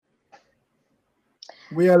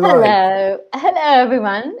We are live. Hello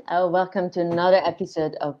everyone. Welcome to another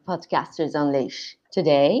episode of Podcasters Unleash.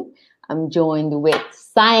 Today, I'm joined with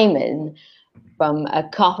Simon from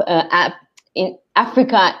in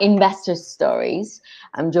Africa Investor Stories.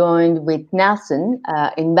 I'm joined with Nelson,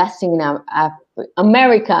 investing in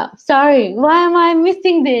America. Sorry, why am I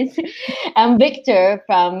missing this? I'm Victor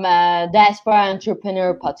from Diaspora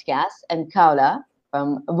Entrepreneur Podcast, and Kaula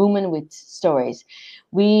from Women with Stories.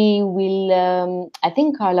 We will, I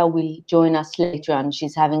think Carla will join us later on.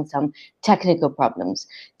 She's having some technical problems.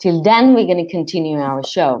 Till then, we're going to continue our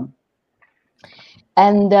show.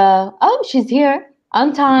 And she's here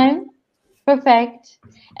on time. Perfect.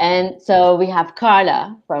 And so we have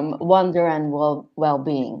Carla from Wonder and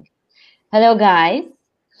Wellbeing. Hello, guys.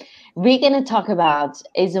 We're going to talk about,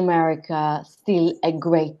 is America still a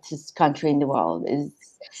greatest country in the world?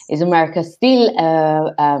 Is America still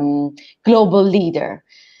a global leader?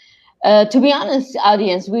 To be honest,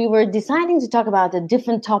 audience, we were deciding to talk about a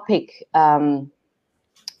different topic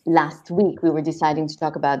last week. We were deciding to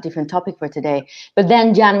talk about a different topic for today. But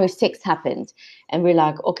then January 6th happened. And we're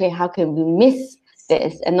like, okay, how can we miss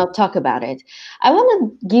this and not talk about it? I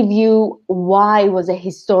want to give you why it was a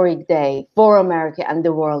historic day for America and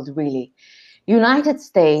the world, really. United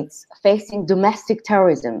States facing domestic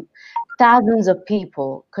terrorism, thousands of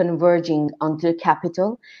people converging onto the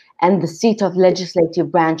Capitol and the seat of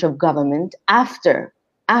legislative branch of government after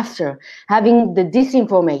having the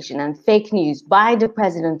disinformation and fake news by the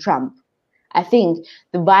President Trump. I think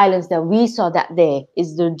the violence that we saw that day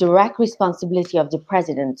is the direct responsibility of the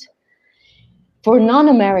president. For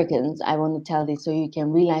non-Americans, I want to tell this so you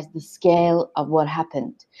can realize the scale of what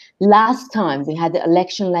happened. Last time we had an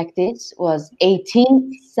election like this was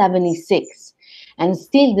 1876, and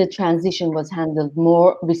still the transition was handled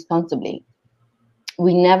more responsibly.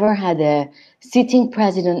 We never had a sitting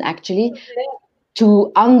president actually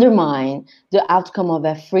to undermine the outcome of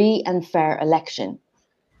a free and fair election.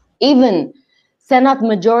 Even Senate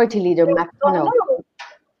Majority Leader McConnell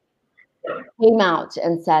came out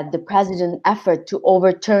and said the president's effort to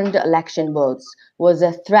overturn the election votes was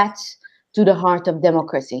a threat to the heart of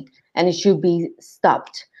democracy and it should be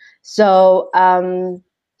stopped. So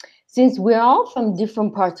since we're all from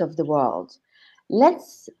different parts of the world,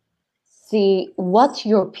 let's see what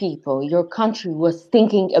your people, your country was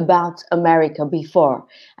thinking about America before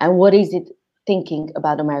and what is it thinking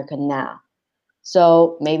about America now.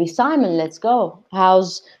 So maybe Simon, let's go.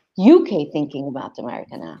 How's UK thinking about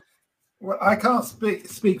America now? Well, I can't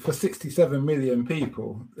speak for 67 million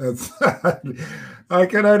people. I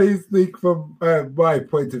can only speak from my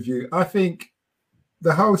point of view. I think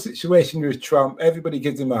the whole situation with Trump, everybody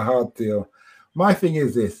gives him a hard deal. My thing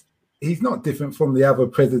is this. He's not different from the other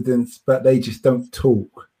presidents, but they just don't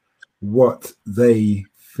talk what they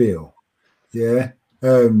feel. Yeah.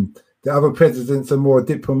 The other presidents are more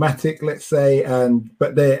diplomatic, let's say,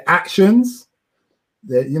 but their actions,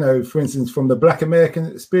 for instance, from the Black American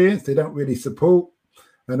experience, they don't really support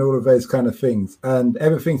and all of those kind of things. And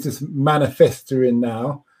everything's just manifesting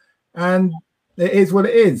now. And it is what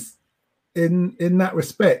it is in that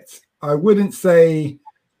respect. I wouldn't say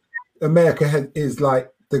America is like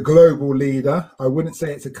the global leader. I wouldn't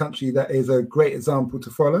say it's a country that is a great example to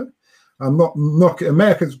follow. I'm not knocking.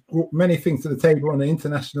 America's brought many things to the table on the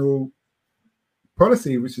international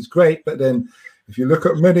policy, which is great. But then if you look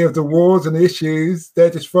at many of the wars and the issues, they're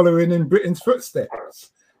just following in Britain's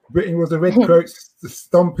footsteps. Britain was the redcoats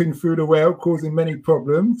stomping through the world, causing many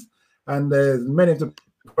problems. And there's many of the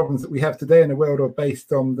problems that we have today in the world are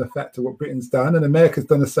based on the fact of what Britain's done. And America's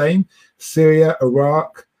done the same. Syria,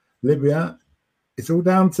 Iraq, Libya. It's all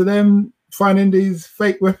down to them finding these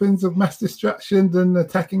fake weapons of mass destruction and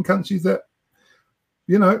attacking countries that,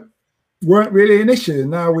 weren't really an issue.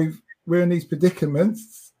 Now we're in these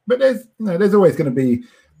predicaments, but there's always going to be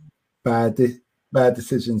bad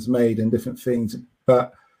decisions made and different things.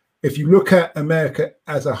 But if you look at America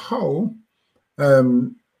as a whole,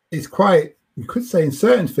 it's quite, you could say in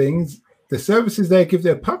certain things, the services they give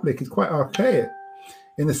their public is quite archaic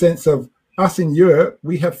in the sense of us in Europe,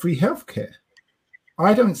 we have free healthcare.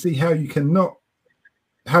 I don't see how you can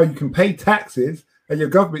pay taxes and your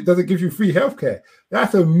government doesn't give you free healthcare.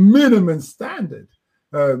 That's a minimum standard.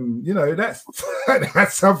 That's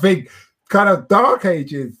that's something kind of dark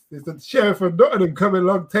ages. There's the sheriff of Nottingham coming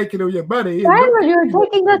along taking all your money. Simon, you're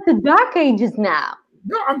taking us to dark ages now.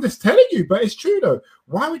 No, I'm just telling you, but it's true though.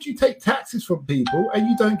 Why would you take taxes from people and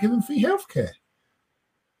you don't give them free healthcare?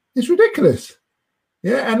 It's ridiculous.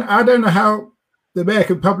 Yeah, and I don't know how the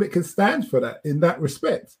American public can stand for that in that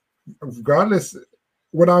respect. Regardless,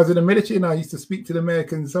 when I was in the military and I used to speak to the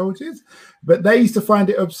American soldiers, but they used to find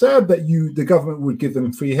it absurd that the government would give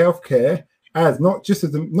them free healthcare as not as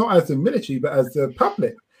the military, but as the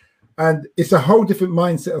public. And it's a whole different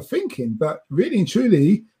mindset of thinking. But really and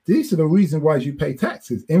truly, these are the reasons why you pay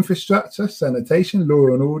taxes: infrastructure, sanitation, law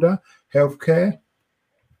and order, healthcare,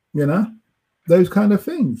 those kind of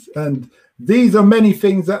things. And these are many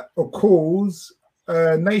things that cause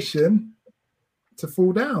a nation to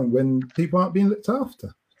fall down when people aren't being looked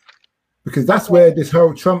after. Because that's where this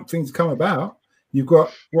whole Trump thing's come about. You've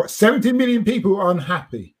got, 70 million people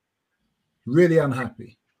unhappy, really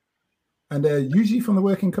unhappy. And they're usually from the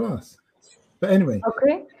working class. But anyway.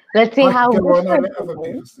 Okay, let's see how other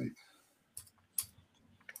people see.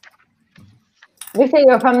 Victor,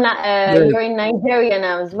 you're from you're in Nigeria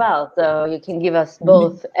now as well, so you can give us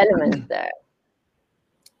both elements there.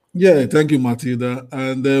 Yeah, thank you, Matilda.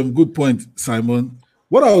 And good point, Simon.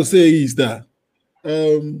 What I would say is that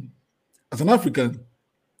as an African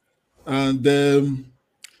and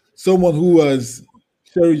someone who has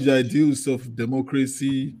cherished the ideals of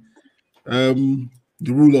democracy, the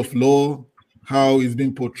rule of law, how it's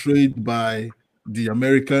been portrayed by the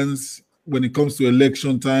Americans when it comes to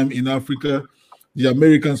election time in Africa, the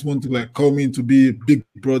Americans want to come in to be a big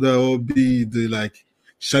brother or be the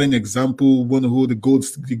shining example, want to hold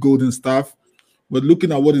the golden staff. But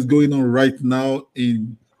looking at what is going on right now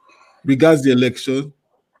in regards the election,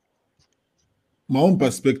 my own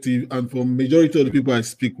perspective, and from majority of the people I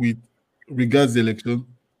speak with regards the election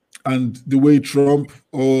and the way Trump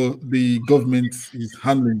or the government is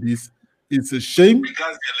handling this, it's a shame.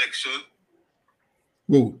 Regards the election.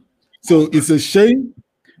 Whoa. So it's a shame.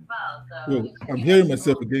 Whoa, I'm hearing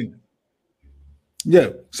myself again. Yeah.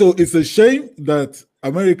 So it's a shame that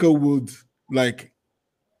America would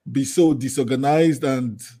be so disorganized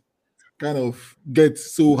and kind of get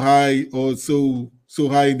so high or so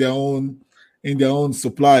high in their own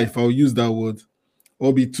supply, if I'll use that word,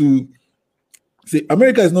 or be too. See,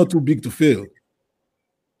 America is not too big to fail.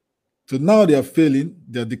 So now they are failing,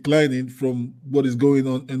 they are declining from what is going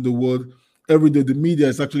on in the world. Every day, the media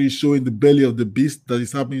is actually showing the belly of the beast that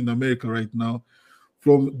is happening in America right now.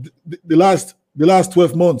 From the last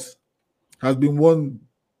 12 months has been one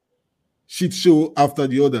shit show after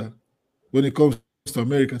the other when it comes to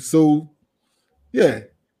America. So, yeah,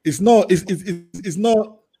 it's not.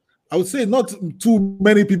 I would say not too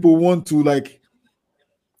many people want to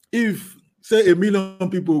if say 1 million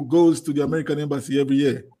people goes to the American embassy every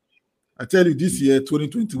year. I tell you, this year,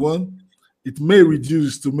 2021, it may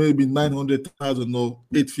reduce to maybe 900,000 or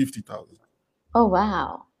 850,000. Oh,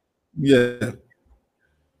 wow. Yeah.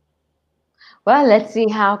 Well, let's see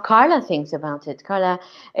how Carla thinks about it. Carla,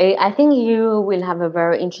 I think you will have a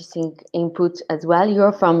very interesting input as well.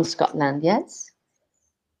 You're from Scotland, yes?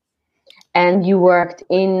 And you worked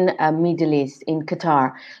in Middle East, in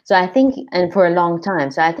Qatar. So I think, and for a long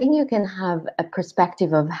time, so I think you can have a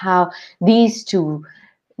perspective of how these two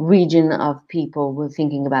region of people were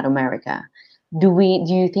thinking about America. Do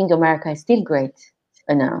you think America is still great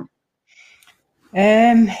or no?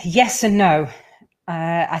 Yes and no.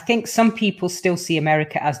 I think some people still see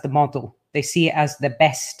America as the model. They see it as the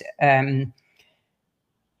best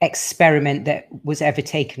experiment that was ever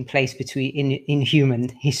taken place in human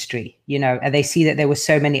history, and they see that there were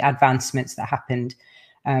so many advancements that happened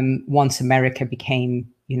once America became,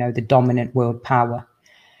 the dominant world power.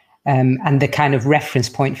 And the kind of reference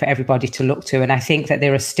point for everybody to look to. And I think that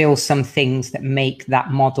there are still some things that make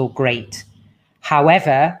that model great.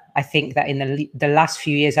 However, I think that in the last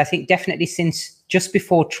few years, I think definitely since just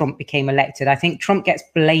before Trump became elected, I think Trump gets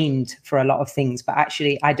blamed for a lot of things, but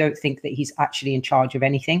actually, I don't think that he's actually in charge of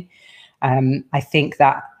anything. I think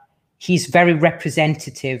that he's very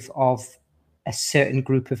representative of a certain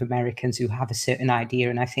group of Americans who have a certain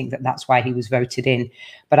idea. And I think that that's why he was voted in.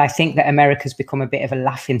 But I think that America's become a bit of a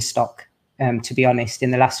laughingstock, to be honest,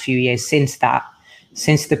 in the last few years since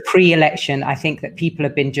the pre-election. I think that people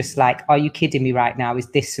have been just like, are you kidding me right now? Is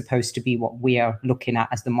this supposed to be what we are looking at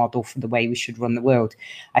as the model for the way we should run the world?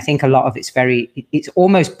 I think a lot of it's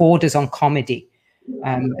almost borders on comedy.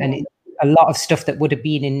 A lot of stuff that would have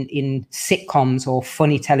been in sitcoms or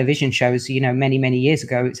funny television shows, many, many years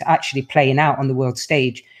ago, it's actually playing out on the world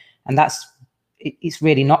stage. And it's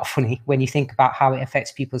really not funny when you think about how it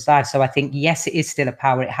affects people's lives. So I think, yes, it is still a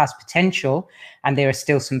power. It has potential and there are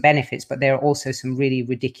still some benefits, but there are also some really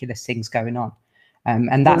ridiculous things going on.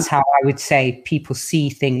 And that's how I would say people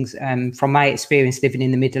see things. From my experience living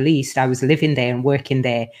in the Middle East, I was living there and working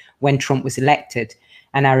there when Trump was elected.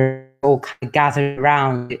 And I all kind of gathered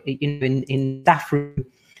around, in staff room,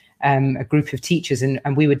 a group of teachers,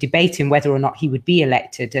 and we were debating whether or not he would be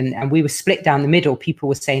elected. And we were split down the middle. People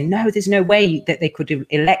were saying, no, there's no way that they could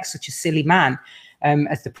elect such a silly man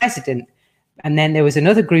as the president. And then there was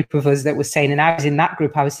another group of us that was saying, and I was in that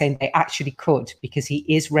group, I was saying they actually could, because he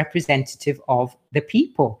is representative of the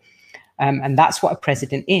people. And that's what a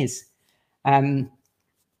president is.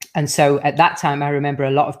 And so at that time, I remember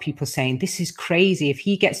a lot of people saying, this is crazy. If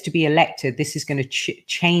he gets to be elected, this is going to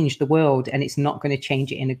change the world, and it's not going to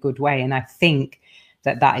change it in a good way. And I think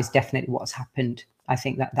that that is definitely what's happened. I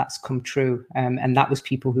think that that's come true. And that was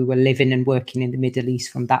people who were living and working in the Middle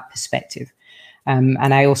East from that perspective.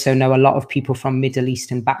 And I also know a lot of people from Middle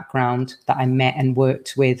Eastern background that I met and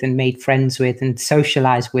worked with and made friends with and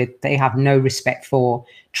socialized with. They have no respect for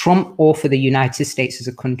Trump or for the United States as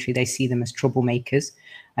a country. They see them as troublemakers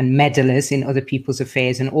and meddlers in other people's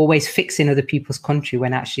affairs and always fixing other people's country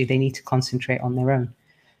when actually they need to concentrate on their own.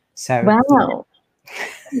 So, wow.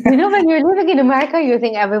 You know, when you're living in America, you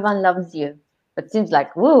think everyone loves you. But it seems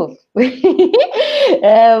like, whoa.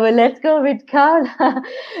 Well, let's go with Carla.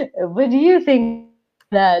 What do you think?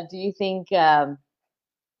 Do you think, how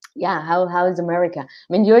is America? I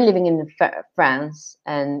mean, you're living in France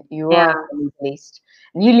and you are in the Middle East.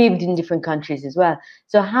 And you lived in different countries as well.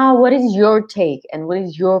 So what is your take and what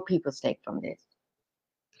is your people's take from this?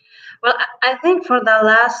 Well, I think for the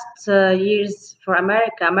last years for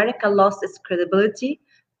America lost its credibility,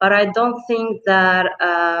 but I don't think that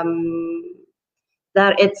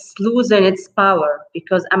that it's losing its power,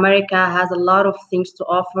 because America has a lot of things to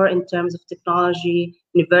offer in terms of technology,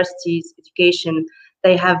 universities, education.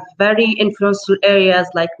 They have very influential areas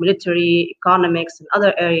like military, economics, and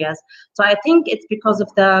other areas. So I think it's because of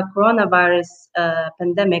the coronavirus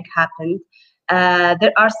pandemic happened.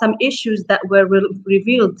 There are some issues that were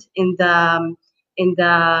revealed in the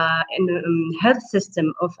health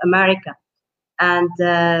system of America, and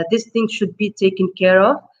this thing should be taken care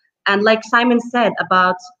of. And like Simon said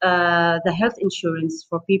about the health insurance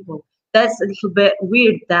for people, that's a little bit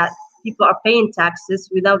weird that people are paying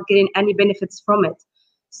taxes without getting any benefits from it.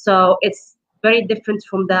 So it's very different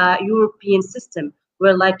from the European system,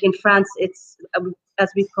 where like in France, it's,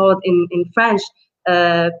 as we call it in French,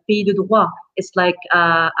 pays de droit. It's like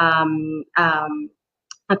a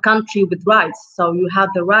country with rights. So you have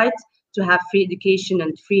the right to have free education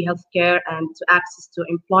and free healthcare and to access to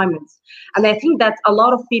employment. And I think that a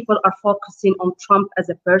lot of people are focusing on Trump as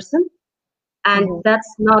a person, and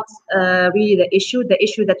that's not really the issue. The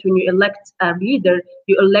issue that when you elect a leader,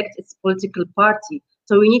 you elect its political party.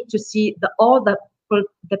 So we need to see all the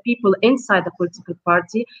people inside the political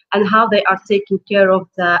party and how they are taking care of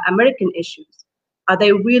the American issues. Are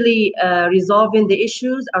they really resolving the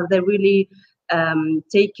issues? Are they really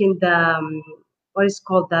taking the what is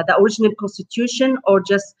called the original constitution, or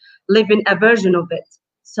just living a version of it?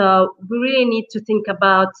 So we really need to think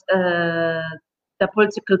about the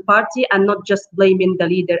political party and not just blaming the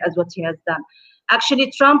leader as what he has done.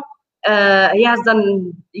 Actually, Trump, he has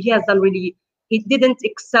done really, he didn't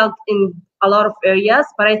excel in a lot of areas,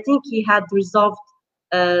 but I think he had resolved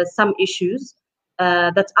some issues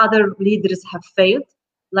that other leaders have failed.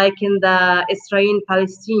 Like in the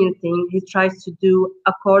Israel-Palestinian thing, he tries to do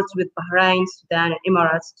accords with Bahrain, Sudan, and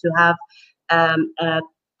Emirates to have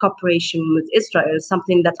cooperation with Israel,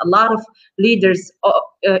 something that a lot of leaders,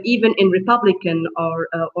 even in Republican or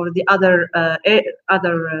the other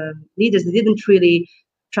leaders, they didn't really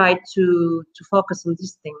try to focus on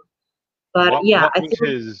this thing. But I think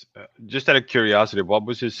his, just out of curiosity, what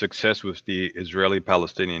was his success with the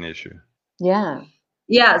Israeli-Palestinian issue?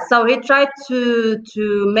 Yeah, so he tried to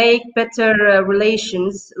make better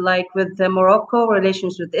relations, like with Morocco,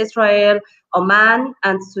 relations with Israel, Oman,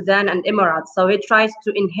 and Sudan and Emirates. So he tries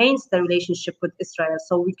to enhance the relationship with Israel,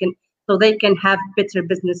 so they can have better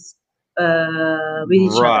business with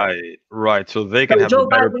each other. Right. So they can have a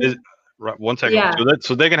better business. Right. 1 second. Yeah.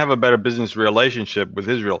 So they can have a better business relationship with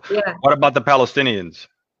Israel. Yeah. What about the Palestinians?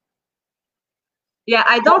 Yeah,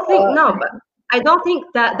 I don't think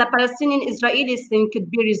that the Palestinian-Israeli thing could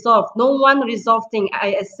be resolved. No one resolved thing.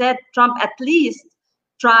 I said Trump at least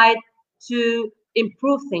tried to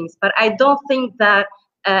improve things, but I don't think that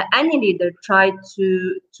any leader tried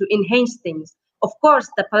to enhance things. Of course,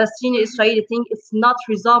 the Palestinian-Israeli thing is not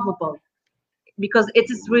resolvable because it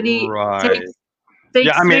is really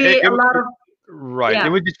takes really a lot of. Right. Yeah. It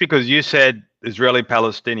was just because you said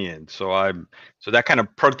Israeli-Palestinian, so that kind of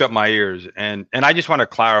perked up my ears, and I just want to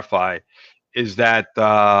clarify. Is that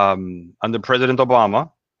under President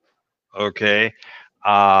Obama, okay,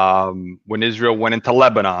 when Israel went into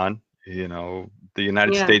Lebanon, the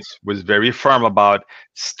United States was very firm about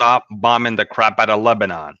stop bombing the crap out of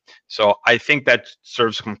Lebanon. So I think that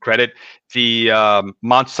serves some credit. The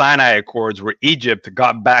Mount Sinai Accords, where Egypt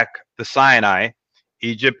got back the Sinai.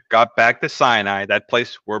 Egypt got back the Sinai, that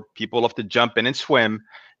place where people have to jump in and swim.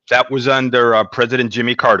 That was under President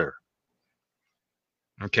Jimmy Carter.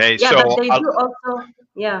 Okay, yeah, so but they do also,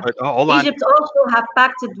 yeah. Hold on. Egypt also have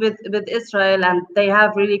pacted with Israel, and they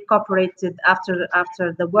have really cooperated after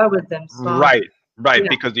the war with them. So, Right, yeah.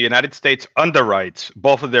 because the United States underwrites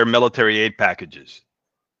both of their military aid packages.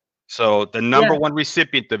 So the number one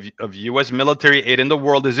recipient of U.S. military aid in the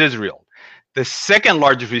world is Israel. The second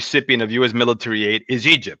largest recipient of U.S. military aid is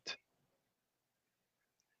Egypt.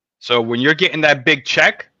 So when you're getting that big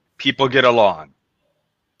check, people get along.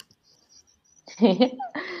 Okay,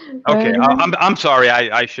 I'm sorry.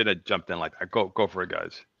 I should have jumped in like that. Go for it,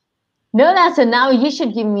 guys. No, so now you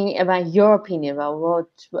should give me about your opinion about what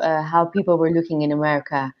how people were looking in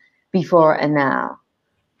America before and now.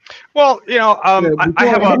 Well, you know, I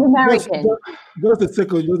have As an American. Just a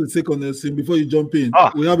second, Nelson, before you jump in.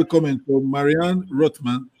 We have a comment from Marianne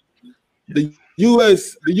Rothman. The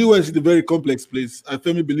US is a very complex place. I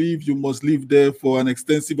firmly believe you must live there for an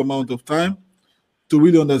extensive amount of time to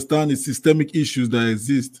really understand the systemic issues that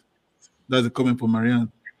exist. That's a comment from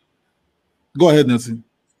Marianne. Go ahead, Nelson.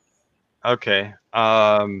 Okay.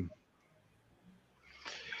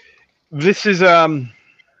 This is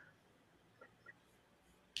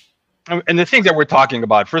and the things that we're talking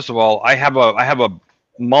about, first of all, I have a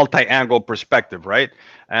multi-angle perspective, right?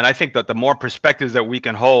 And I think that the more perspectives that we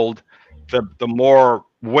can hold, the more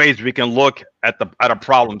ways we can look at a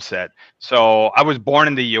problem set. So I was born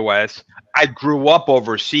in the US. I grew up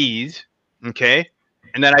overseas, okay?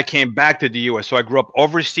 And then I came back to the US. So I grew up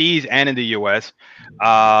overseas and in the US.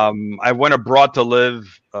 I went abroad to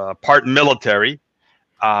live, part military,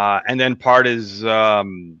 and then part is, you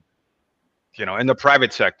know, in the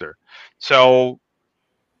private sector. So,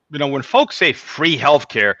 you know, when folks say free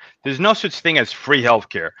healthcare, there's no such thing as free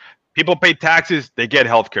healthcare. People pay taxes, they get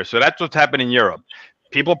healthcare. So that's what's happening in Europe.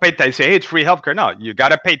 People pay, they say, hey, it's free healthcare. No, you got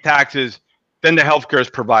to pay taxes, then the healthcare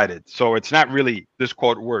is provided. So it's not really this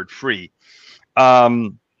quote word free.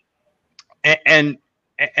 And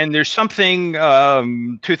there's something,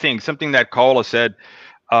 two things, something that Kaola said,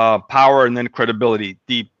 power and then credibility.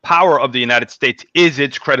 The power of the United States is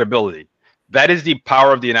its credibility. That is the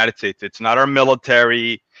power of the United States. It's not our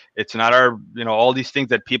military. It's not our, you know, all these things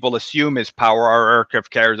that people assume is power, our aircraft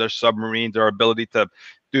carriers, our submarines, our ability to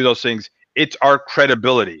do those things. It's our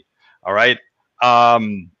credibility. All right.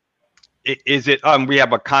 Is it, we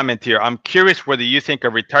have a comment here. I'm curious whether you think a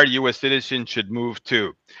retired U.S. citizen should move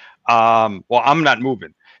too. Well, I'm not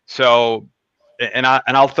moving. So, and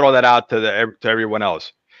I'll throw that out to everyone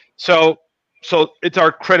else. So it's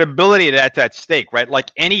our credibility that's at stake, right? Like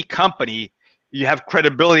any company, you have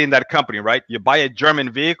credibility in that company, right? You buy a German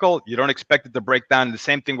vehicle, you don't expect it to break down. The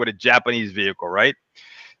same thing with a Japanese vehicle, right?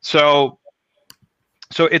 So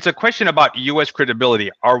it's a question about U.S. credibility.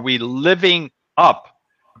 Are we living up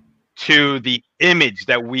to the image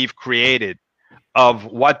that we've created of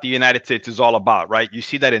what the United States is all about, right? You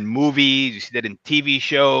see that in movies, you see that in TV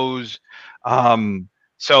shows.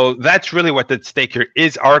 So that's really what's at stake here,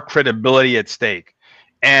 is our credibility at stake.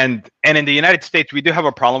 And in the United States, we do have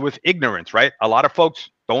a problem with ignorance, right? A lot of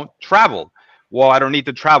folks don't travel. Well, I don't need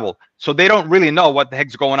to travel. So they don't really know what the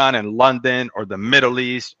heck's going on in London or the Middle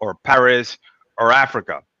East or Paris or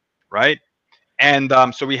Africa, right? And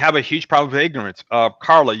so we have a huge problem with ignorance.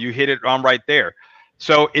 Carla, you hit it on right there.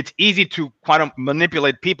 So it's easy to quantum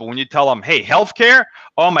manipulate people when you tell them, hey, healthcare,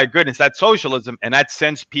 oh my goodness, that's socialism. And that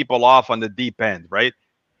sends people off on the deep end, right?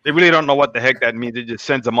 They really don't know what the heck that means. It just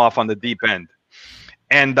sends them off on the deep end.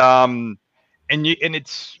 And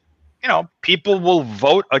it's, you know, people will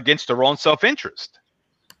vote against their own self-interest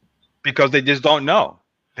because they just don't know.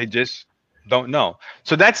 They just don't know.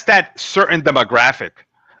 So that's that certain demographic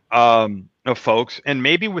of folks. And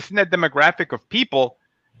maybe within that demographic of people,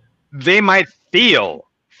 they might feel,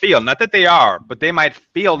 not that they are, but they might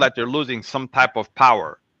feel that they're losing some type of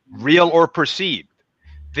power, real or perceived.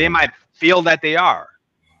 They might feel that they are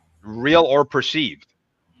real or perceived.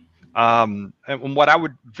 And what I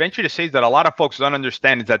would venture to say is that a lot of folks don't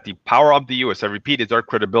understand is that the power of the U.S., I repeat, is our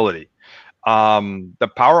credibility.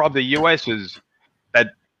 The power of the U.S. is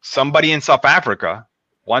that somebody in South Africa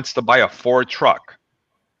wants to buy a Ford truck.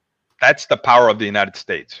 That's the power of the United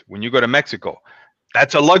States. When you go to Mexico,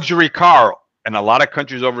 that's a luxury car in a lot of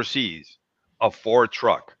countries overseas, a Ford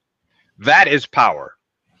truck. That is power.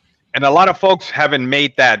 And a lot of folks haven't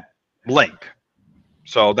made that link.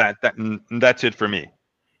 So that's it for me.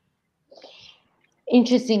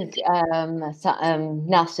 Interesting,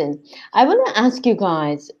 Nelson. I want to ask you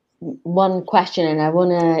guys one question, and I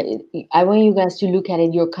want you guys to look at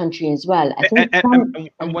it your country as well. I think.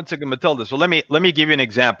 And once again, Matilda. So let me give you an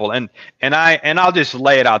example, and I'll just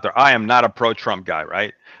lay it out there. I am not a pro-Trump guy,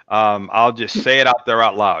 right? I'll just say it out there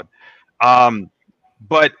out loud.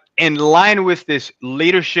 But in line with this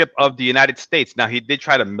leadership of the United States, now he did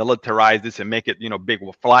try to militarize this and make it, big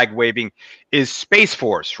flag waving, is Space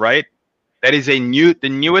Force, right? That is the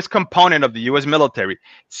newest component of the U.S. military,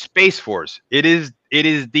 Space Force. It is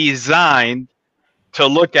designed to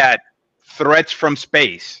look at threats from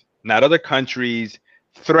space, not other countries,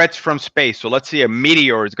 threats from space. So let's say a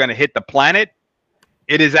meteor is going to hit the planet.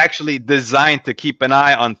 It is actually designed to keep an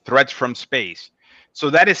eye on threats from space. So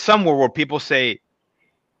that is somewhere where people say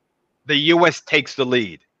the U.S. takes the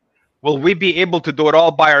lead. Will we be able to do it all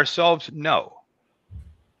by ourselves? No.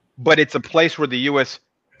 But it's a place where the U.S.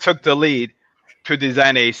 took the lead to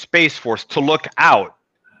design a Space Force to look out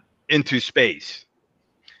into space.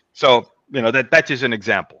 So, that's just an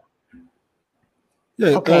example.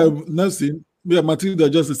 Yeah, Okay. Nelson, Matilda,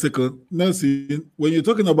 just a second. Nelson, when you're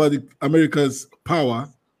talking about America's power,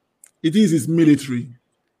 it is its military.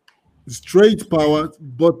 It's trade power,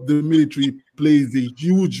 but the military plays a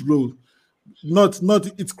huge role. Not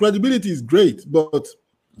its credibility is great, but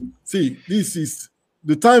see, this is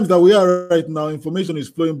the times that we are right now. Information is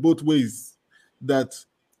flowing both ways. That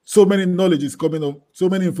so many knowledge is coming up, so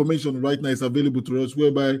many information right now is available to us,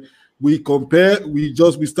 whereby we compare, we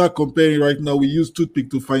start comparing right now. We use toothpick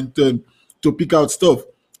to find to pick out stuff.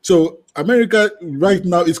 So America right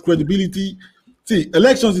now is credibility. See,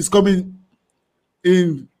 elections is coming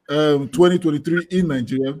in 2023 in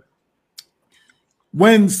Nigeria.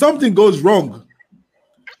 When something goes wrong,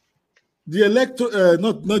 the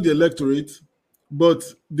not the electorate, but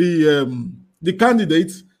the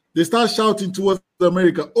candidates, they start shouting towards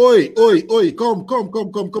America, "Oi, oi, oi, come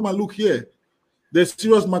and look here. There's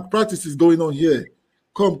serious malpractices going on here.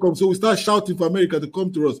 Come. So we start shouting for America to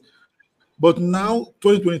come to us. But now,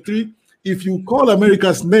 2023, if you call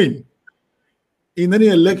America's name in any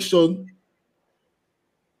election,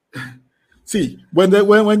 see, when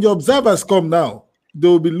the observers come now, they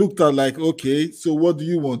will be looked at like, okay, so what do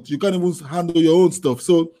you want? You can't even handle your own stuff.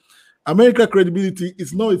 So America credibility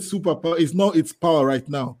is not its superpower, it's not its power right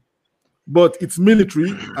now. But its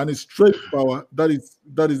military and its trade power, that is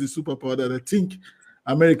the superpower that I think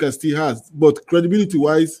America still has. But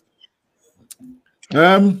credibility-wise, you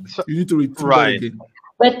need to read that again.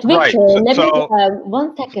 But Victor, let me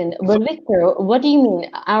 1 second. But Victor, what do you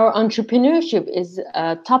mean? Our entrepreneurship is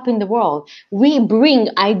top in the world. We bring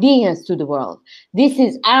ideas to the world. This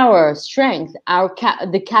is our strength.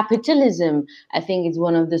 The capitalism, I think, is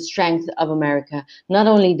one of the strengths of America. Not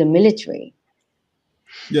only the military.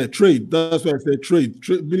 Yeah, trade. That's why I said trade,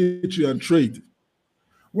 military and trade.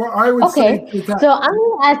 Well, I would say to that, so I'm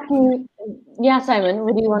going to ask you. Yeah, Simon,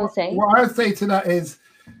 what do you want to say? What I would say to that is,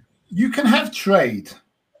 you can have trade,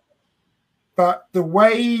 but the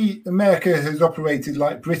way America has operated,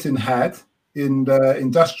 like Britain had in the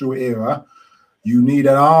industrial era, you need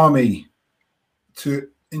an army to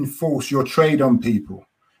enforce your trade on people.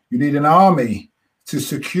 You need an army to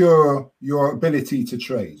secure your ability to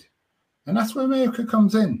trade. And that's where America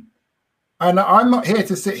comes in. And I'm not here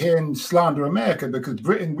to sit here and slander America, because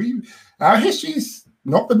Britain, our history is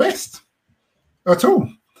not the best at all.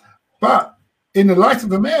 But in the light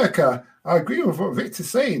of America, I agree with what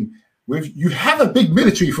Victor's saying. You have a big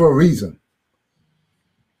military for a reason.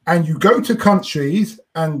 And you go to countries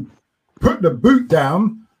and put the boot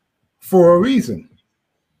down for a reason.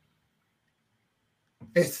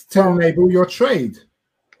 It's to enable your trade.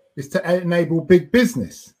 It's to enable big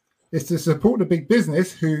business. It's to support the big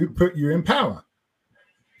business who put you in power.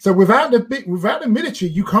 So without the military,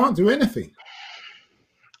 you can't do anything.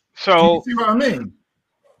 So do you see what I mean?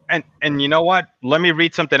 And you know what? Let me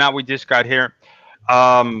read something out we just got here.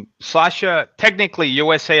 Sasha, technically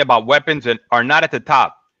USA about weapons are not at the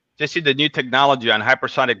top. Just see the new technology on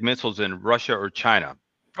hypersonic missiles in Russia or China.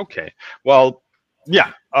 Okay. Well,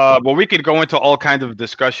 yeah. Well, we could go into all kinds of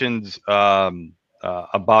discussions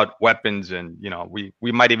about weapons, and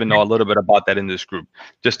we might even know a little bit about that in this group,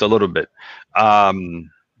 just a little bit,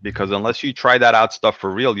 because unless you try that out stuff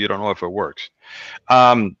for real, you don't know if it works.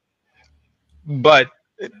 But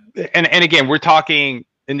again, we're talking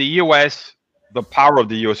in the U.S. The power of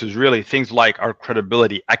the U.S. is really things like our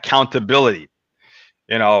credibility, accountability,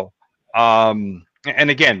 and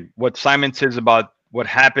again, what Simon says about what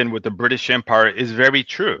happened with the British Empire is very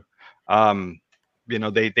true.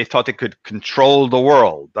 They thought they could control the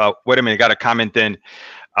world. Wait a minute, got a comment in.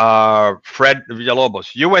 Fred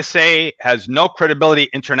Villalobos. USA has no credibility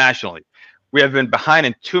internationally. We have been behind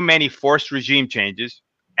in too many forced regime changes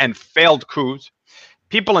and failed coups.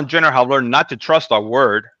 People in general have learned not to trust our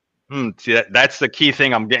word. See, that's the key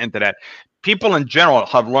thing. I'm getting to that. People in general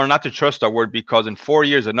have learned not to trust our word because in 4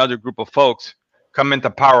 years, another group of folks come into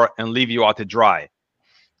power and leave you out to dry.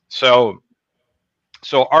 So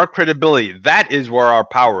our credibility, that is where our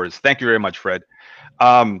power is. Thank you very much, Fred.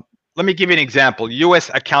 Let me give you an example. U.S.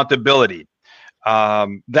 accountability.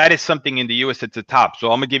 That is something in the U.S. at the top. So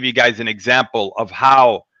I'm going to give you guys an example of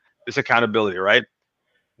how this accountability, right?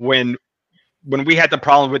 When we had the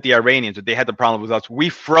problem with the Iranians, or they had the problem with us, we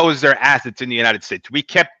froze their assets in the United States. We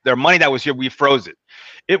kept their money that was here, we froze it.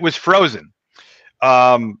 It was frozen.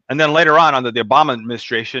 And then later on, under the Obama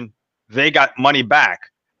administration, they got money back.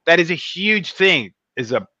 That is a huge thing,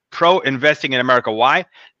 is a pro-investing in America. Why?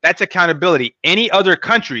 That's accountability. Any other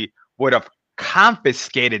country would have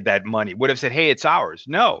confiscated that money, would have said, hey, it's ours.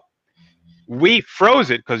 No, we froze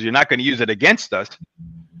it because you're not going to use it against us.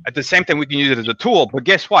 At the same time, we can use it as a tool. But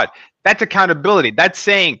guess what? That's accountability. That's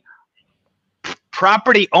saying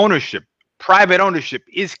property ownership, private ownership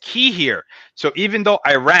is key here. So even though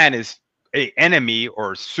Iran is an enemy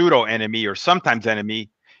or pseudo enemy or sometimes enemy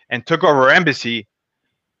and took over our embassy,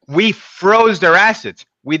 we froze their assets.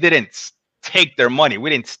 We didn't take their money. We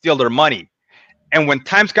didn't steal their money. And when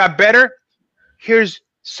times got better, here's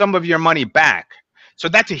some of your money back. So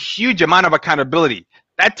that's a huge amount of accountability.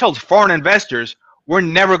 That tells foreign investors, we're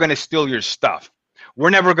never going to steal your stuff. We're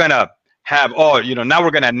never going to have, now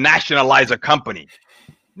we're going to nationalize a company.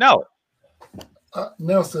 No.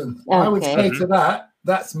 Nelson, I would say to that,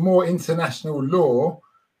 that's more international law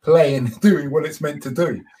doing what it's meant to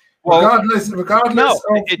do. Well, regardless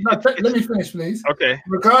let me finish, please. Okay.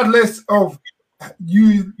 Regardless of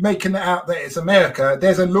you making it out that it's America,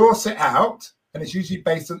 there's a law set out, and it's usually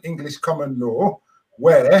based on English common law,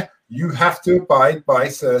 where you have to abide by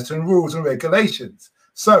certain rules and regulations.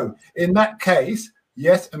 So in that case,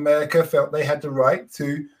 yes, America felt they had the right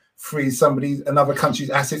to freeze another country's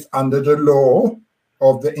assets under the law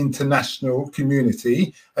of the international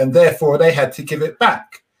community, and therefore they had to give it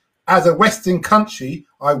back. As a Western country,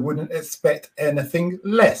 I wouldn't expect anything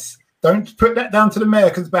less. Don't put that down to the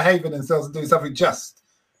Americans behaving themselves and doing something just,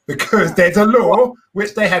 because there's a law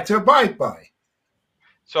which they had to abide by.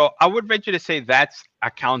 So I would venture to say that's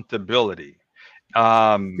accountability,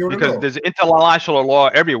 because there's international law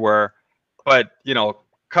everywhere, but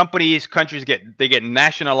countries get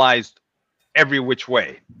nationalized every which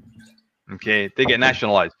way. Okay, they get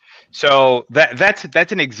nationalized. So that's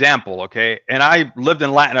an example. Okay, and I lived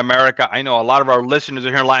in Latin America. I know a lot of our listeners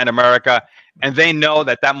are here in Latin America, and they know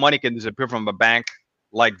that money can disappear from a bank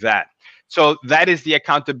like that. So that is the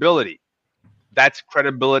accountability. That's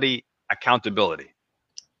credibility, accountability.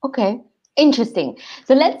 Okay, interesting.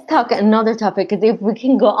 So let's talk another topic, because if we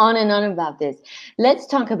can go on and on about this, let's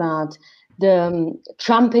talk about the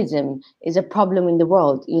Trumpism is a problem in the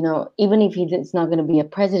world. Even if he's not going to be a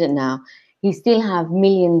president now, he still have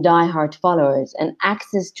million diehard followers and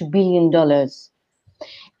access to $1 billion.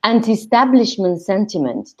 Anti-establishment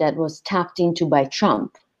sentiment that was tapped into by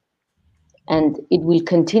Trump, and it will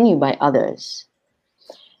continue by others.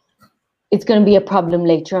 It's going to be a problem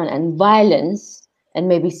later on, and violence and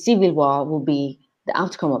maybe civil war will be the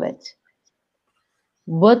outcome of it.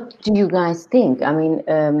 What do you guys think? I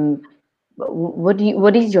mean,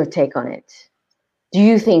 what is your take on it? Do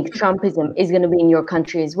you think Trumpism is going to be in your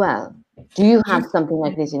country as well? Do you have something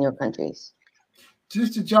like this in your countries?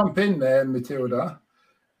 Just to jump in there, Matilda,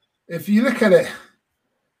 if you look at it,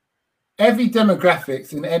 every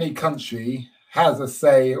demographics in any country has a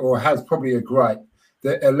say or has probably a gripe,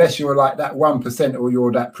 that unless you're like that 1% or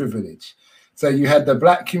you're that privileged. So you had the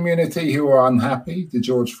black community who are unhappy, the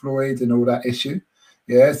George Floyd and all that issue.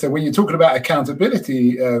 Yeah. So when you're talking about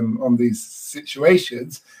accountability on these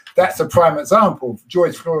situations, that's a prime example.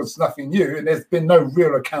 George Floyd's nothing new, and there's been no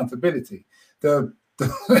real accountability. The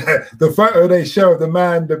photo they show of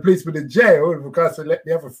the policeman in jail, in regards to let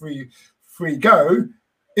the other free go,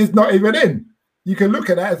 is not even in. You can look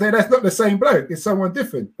at that and say that's not the same bloke; it's someone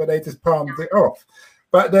different. But they just palmed it off.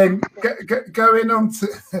 But then going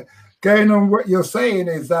on what you're saying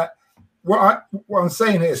is that what I'm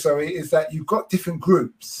saying here, is that you've got different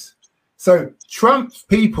groups. So Trump's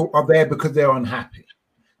people are there because they're unhappy.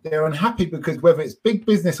 They're unhappy because whether it's big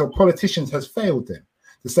business or politicians has failed them.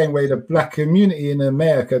 The same way the black community in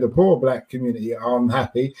America, the poor black community, are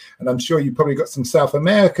unhappy. And I'm sure you probably got some South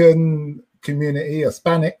American community,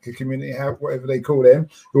 Hispanic community, whatever they call them,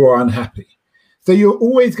 who are unhappy. So you're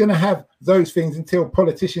always going to have those things until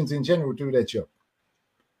politicians in general do their job.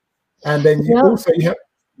 And then you have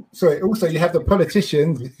sorry, also you have the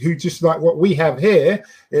politicians who, just like what we have here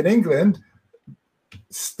in England,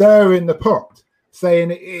 stirring the pot,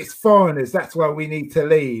 saying it's foreigners, that's why we need to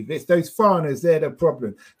leave. It's those foreigners, they're the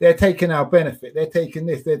problem. They're taking our benefit. They're taking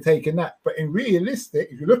this, they're taking that. But in realistic,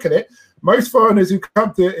 if you look at it, most foreigners who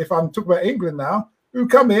come to, if I'm talking about England now, who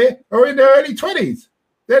come here are in their early 20s.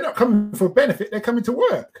 They're not coming for benefit, they're coming to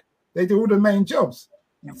work. They do all the main jobs.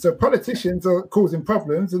 So politicians are causing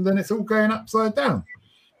problems, and then it's all going upside down.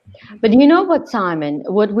 But you know what, Simon?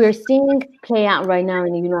 What we're seeing play out right now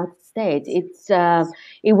in the United States,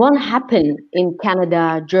 it won't happen in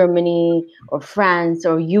Canada, Germany, or France,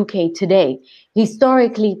 or UK today.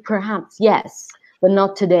 Historically, perhaps, yes, but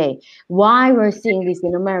not today. Why we're seeing this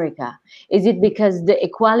in America? Is it because the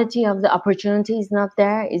equality of the opportunity is not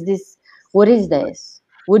there? What is this?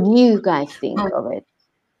 What do you guys think of it?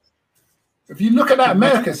 If you look at that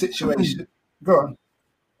American situation, go on.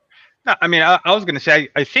 No, I mean, I was going to say,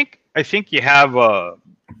 I think you have, I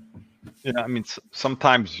mean,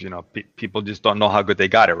 sometimes, people just don't know how good they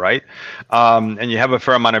got it, right? And you have a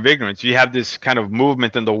fair amount of ignorance. You have this kind of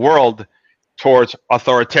movement in the world towards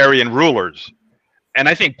authoritarian rulers. And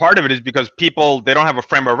I think part of it is because people, they don't have a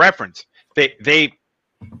frame of reference. They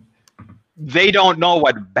don't know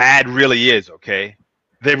what bad really is, okay?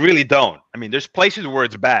 They really don't. I mean, there's places where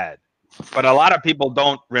it's bad, but a lot of people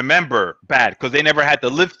don't remember bad because they never had to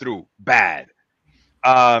live through bad.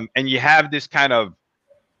 And you have this kind of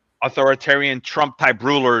authoritarian Trump type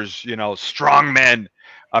rulers, strong men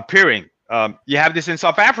appearing. You have this in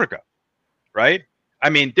South Africa, right?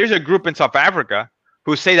 I mean, there's a group in South Africa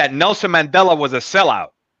who say that Nelson Mandela was a sellout.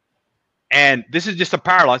 And this is just a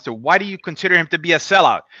parallel. So why do you consider him to be a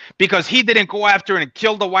sellout? Because he didn't go after and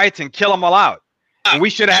kill the whites and kill them all out. And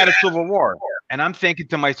we should have had a civil war. And I'm thinking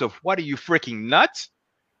to myself, what are you freaking nuts?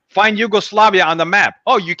 Find Yugoslavia on the map.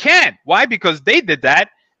 Oh, you can't. Why? Because they did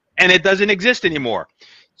that and it doesn't exist anymore.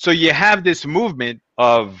 So you have this movement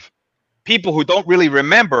of people who don't really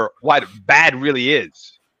remember what bad really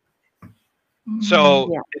is.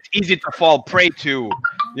 So it's easy to fall prey to,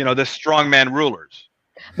 the strongman rulers.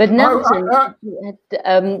 But Nelson,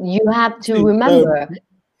 you have to remember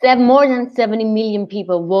that more than 70 million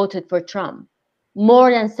people voted for Trump.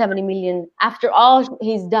 More than 70 million after all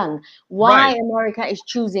he's done. Why America is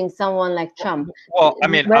choosing someone like Trump? Well, I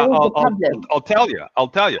mean, I'll tell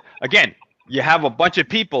you. Again, you have a bunch of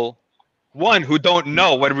people, one, who don't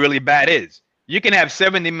know what really bad is. You can have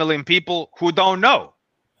 70 million people who don't know,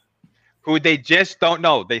 who they just don't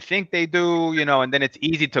know. They think they do, and then it's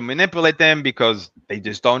easy to manipulate them because they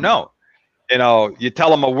just don't know. You tell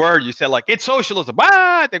them a word, you say like, it's socialism,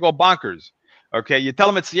 they go bonkers. Okay, you tell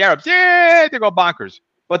them it's the Arabs, they go bonkers.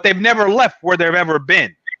 But they've never left where they've ever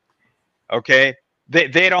been. Okay,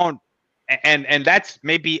 they don't, and that's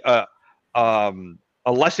maybe a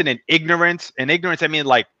lesson in ignorance. In ignorance, I mean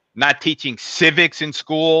like not teaching civics in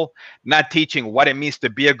school, not teaching what it means to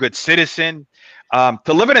be a good citizen.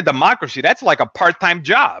 To live in a democracy, that's like a part-time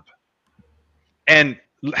job. And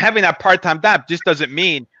having that part-time job just doesn't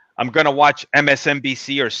mean I'm going to watch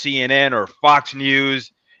MSNBC or CNN or Fox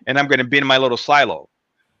News and I'm going to be in my little silo.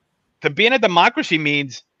 To be in a democracy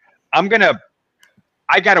means I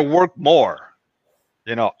got to work more.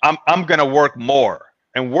 I'm going to work more.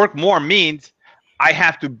 And work more means I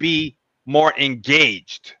have to be more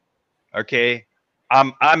engaged. Okay?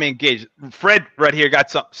 I'm engaged. Fred right here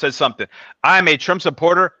says something. I'm a Trump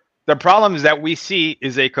supporter. The problem is that we see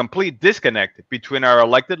is a complete disconnect between our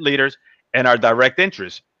elected leaders and our direct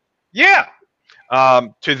interests. Yeah.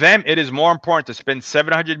 To them, it is more important to spend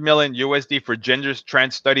 700 million USD for gender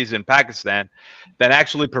trans studies in Pakistan than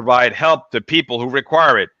actually provide help to people who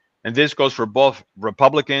require it. And this goes for both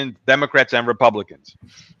Republicans, Democrats, and Republicans.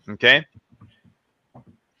 Okay.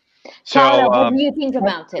 So, Kaula, what do you think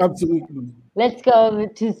about it? Absolutely. Let's go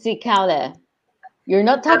to see Kaula. You're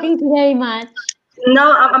not talking today much.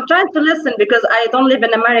 No, I'm trying to listen because I don't live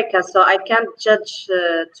in America, so I can't judge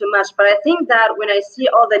too much. But I think that when I see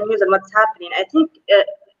all the news and what's happening, I think the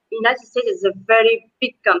United States is a very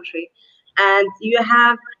big country, and the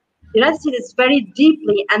United States is very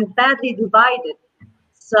deeply and badly divided.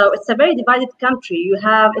 So it's a very divided country.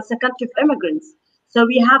 It's a country of immigrants. So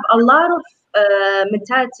we have a lot of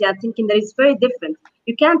mentality and thinking that is very different.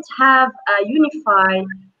 You can't have a unified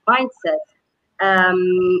mindset.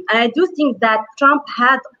 And I do think that Trump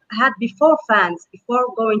had before fans, before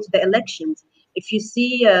going to the elections. If you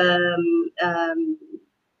see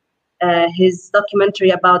his documentary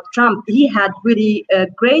about Trump, he had really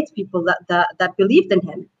great people that believed in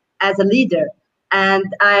him as a leader. And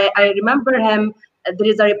I remember him, there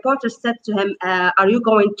is a reporter said to him, are you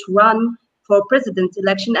going to run for president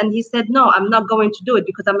election, and he said, no, I'm not going to do it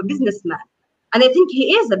because I'm a businessman. And I think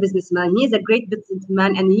he is a businessman. He is a great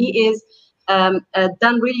businessman, and he is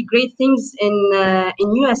done really great things in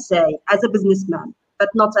USA as a businessman, but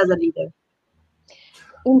not as a leader.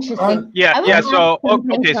 Interesting. Yeah. So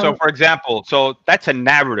okay. So for example, so that's a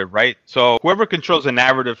narrative, right? So whoever controls the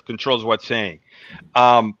narrative controls what's saying.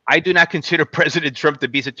 I do not consider President Trump to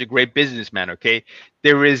be such a great businessman. Okay,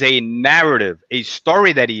 there is a narrative, a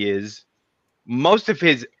story that he is. Most of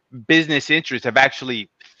his business interests have actually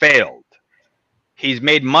failed. He's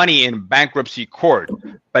made money in bankruptcy court,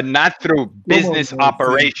 but not through business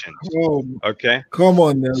operations. Okay. Come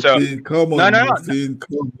on, Nelson. So, come on. No. Nelson,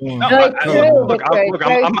 come on. No, look,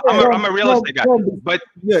 I'm a real estate guy. But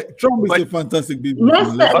yeah, Trump is a fantastic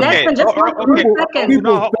businessman. Okay. Just one second.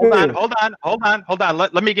 No, hold on.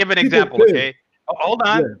 Let me give an example. Okay. Hold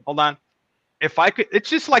on. If I could, it's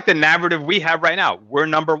just like the narrative we have right now. We're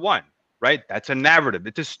number one, right? That's a narrative.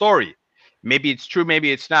 It's a story. Maybe it's true,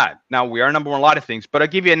 maybe it's not. Now, we are number one in a lot of things, but I'll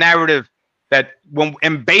give you a narrative that when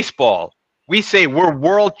in baseball, we say we're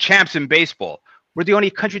world champs in baseball. We're the only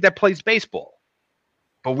country that plays baseball,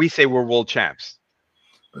 but we say we're world champs.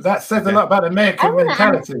 But that says a lot about American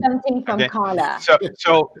mentality. Something from Carla.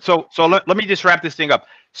 So let me just wrap this thing up.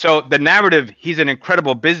 So the narrative, he's an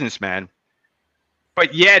incredible businessman,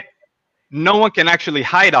 but yet no one can actually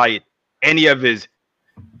highlight any of his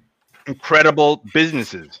incredible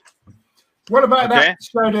businesses. What about that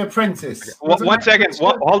show, The Apprentice? One second.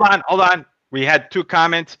 Hold on. We had two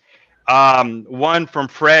comments. One from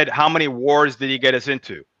Fred. How many wars did he get us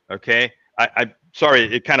into? Okay. I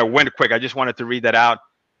sorry, it kind of went quick. I just wanted to read that out.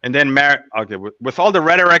 And then okay, with all the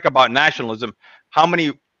rhetoric about nationalism, how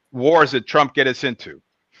many wars did Trump get us into?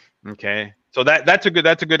 Okay. So that's a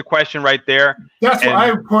good question right there. That's what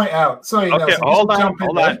I would point out. Sorry, okay, Nelson,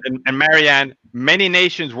 hold on. And Marianne, many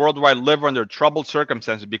nations worldwide live under troubled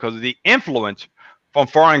circumstances because of the influence from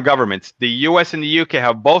foreign governments. The U.S. and the U.K.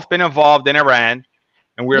 have both been involved in Iran,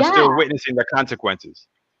 and we are still witnessing the consequences.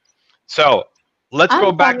 So let's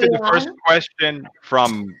go back to the first question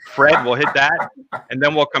from Fred. We'll hit that, and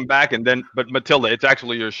then we'll come back. But Matilda, it's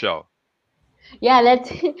actually your show. Yeah,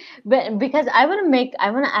 but because I want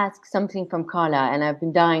to ask something from Carla, and I've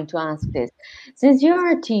been dying to ask this. Since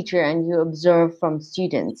you're a teacher and you observe from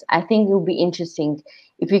students, I think it would be interesting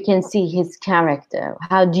if you can see his character.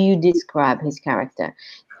 How do you describe his character?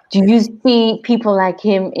 Do you see people like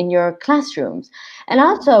him in your classrooms? And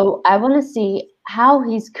also, I want to see how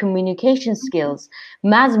his communication skills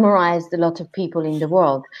mesmerized a lot of people in the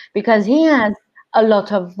world, because he has a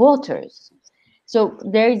lot of voters. So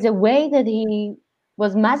there is a way that he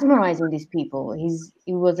was mesmerizing these people. He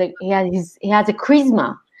has a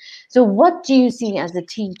charisma. So what do you see as a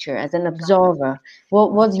teacher, as an observer?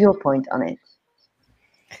 What was your point on it?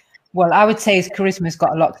 Well, I would say his charisma has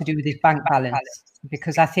got a lot to do with his bank balance,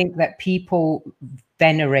 because I think that people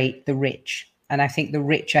venerate the rich, and I think the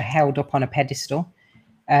rich are held up on a pedestal.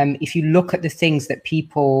 If you look at the things that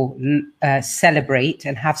people celebrate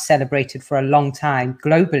and have celebrated for a long time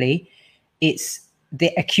globally, it's the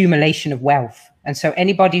accumulation of wealth. And so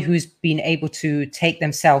anybody who's been able to take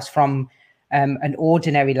themselves from an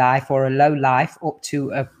ordinary life or a low life up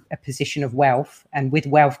to a position of wealth, and with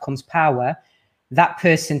wealth comes power, that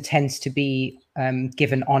person tends to be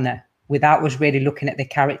given honor without us really looking at their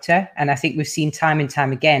character. And I think we've seen time and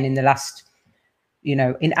time again in the last,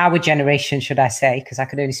 in our generation, should I say, because I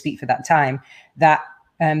could only speak for that time, that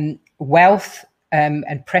wealth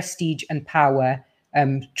and prestige and power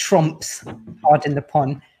trumps, pardon the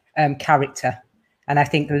pun, character. And I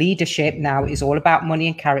think leadership now is all about money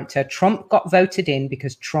and character. Trump got voted in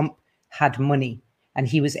because Trump had money, and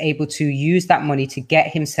he was able to use that money to get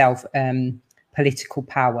himself political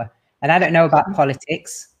power. And I don't know about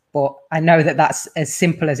politics, but I know that that's as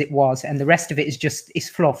simple as it was. And the rest of it is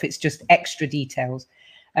fluff. It's just extra details.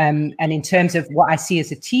 And in terms of what I see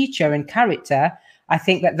as a teacher and character, I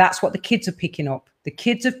think that that's what the kids are picking up. The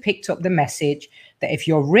kids have picked up the message that if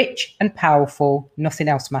you're rich and powerful, nothing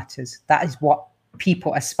else matters. That is what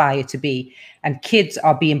people aspire to be. And kids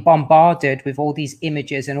are being bombarded with all these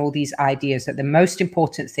images and all these ideas that the most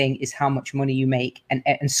important thing is how much money you make,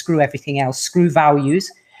 and screw everything else, screw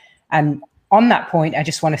values. And on that point, I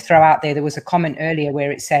just want to throw out there was a comment earlier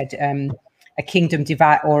where it said a kingdom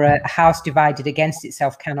or a house divided against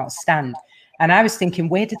itself cannot stand. And I was thinking,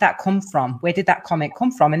 where did that come from? Where did that comment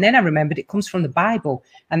come from? And then I remembered it comes from the Bible.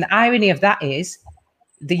 And the irony of that is,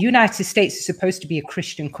 the United States is supposed to be a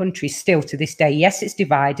Christian country still to this day. Yes, it's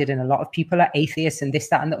divided and a lot of people are atheists and this,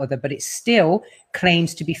 that, and the other, but it still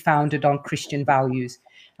claims to be founded on Christian values.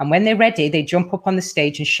 And when they're ready, they jump up on the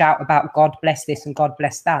stage and shout about God bless this and God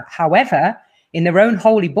bless that. However, in their own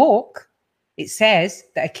holy book, it says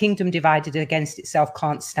that a kingdom divided against itself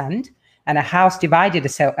can't stand, and a house divided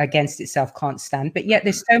against itself can't stand. But yet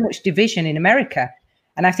there's so much division in America.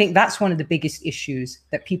 And I think that's one of the biggest issues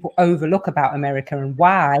that people overlook about America, and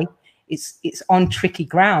why it's on tricky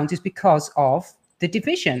ground is because of the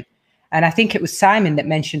division. And I think it was Simon that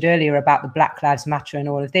mentioned earlier about the Black Lives Matter and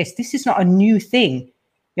all of this. This is not a new thing.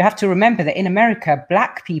 You have to remember that in America,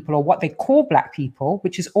 Black people, or what they call Black people,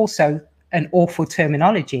 which is also an awful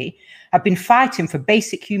terminology, have been fighting for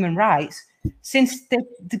basic human rights since the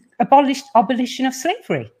abolition of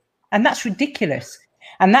slavery. And that's ridiculous.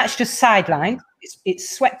 And that's just sidelined. It's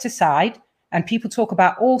swept aside, and people talk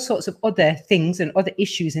about all sorts of other things and other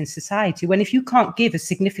issues in society, when if you can't give a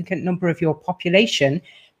significant number of your population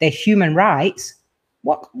their human rights,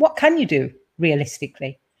 what can you do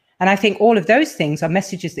realistically? And I think all of those things are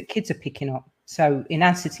messages that kids are picking up. So in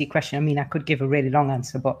answer to your question, I mean, I could give a really long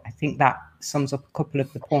answer, but I think that sums up a couple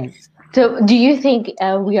of the points. So do you think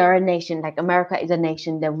we are a nation, like America is a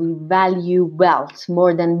nation, that we value wealth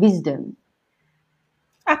more than wisdom?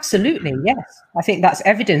 Absolutely, yes. I think that's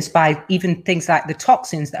evidenced by even things like the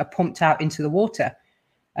toxins that are pumped out into the water,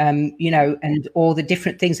 you know, and all the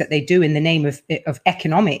different things that they do in the name of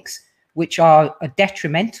economics, which are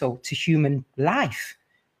detrimental to human life.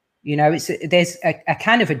 You know, there's a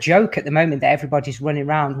kind of a joke at the moment that everybody's running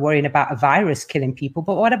around worrying about a virus killing people.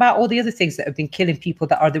 But what about all the other things that have been killing people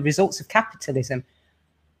that are the results of capitalism?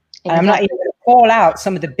 Exactly. And I'm not even going to call out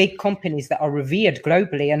some of the big companies that are revered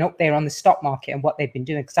globally and up there on the stock market and what they've been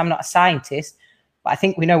doing, because I'm not a scientist, but I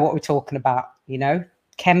think we know what we're talking about, you know,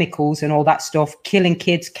 chemicals and all that stuff, killing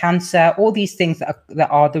kids, cancer, all these things that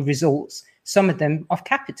are the results, some of them, of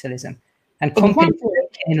capitalism. And companies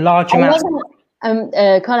in large amounts.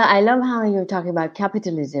 Carla, I love how you're talking about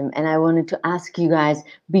capitalism, and I wanted to ask you guys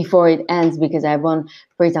before it ends, because I want,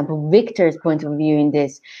 for example, Victor's point of view in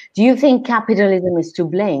this. Do you think capitalism is to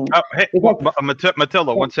blame? Hey,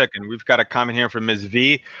 Matilda, 1 second. We've got a comment here from Ms.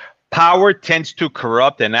 V. Power tends to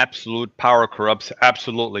corrupt, and absolute power corrupts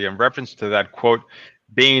absolutely. In reference to that quote,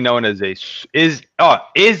 being known as is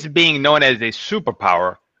being known as a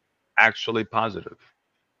superpower actually positive?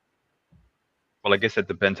 Well, I guess it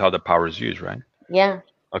depends how the power is used, right? Yeah.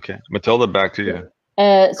 Okay, Matilda, back to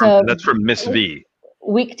you. So that's from Miss V.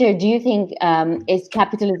 Victor, do you think is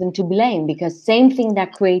capitalism to blame? Because same thing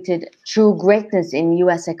that created true greatness in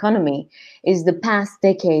U.S. economy is the past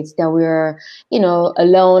decades that we're, you know,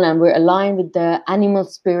 alone, and we're aligned with the animal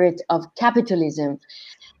spirit of capitalism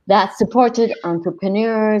that supported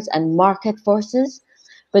entrepreneurs and market forces.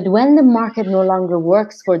 But when the market no longer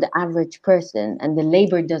works for the average person and the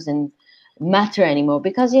labor doesn't matter anymore,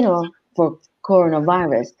 because, you know, for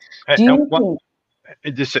coronavirus, do you think?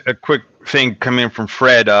 Just a quick thing coming from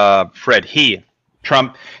Fred.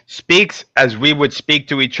 Trump speaks as we would speak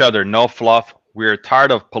to each other. No fluff. We're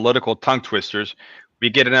tired of political tongue twisters. We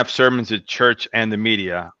get enough sermons at church and the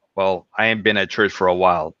media. Well, I ain't been at church for a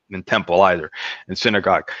while, in temple either, in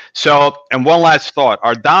synagogue. So, and one last thought.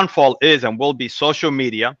 Our downfall is and will be social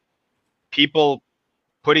media, people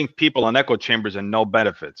putting people in echo chambers and no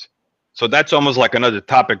benefits. So that's almost like another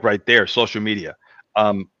topic right there, social media.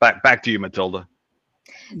 Back to you, Matilda.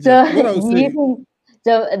 So,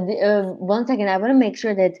 one second, I want to make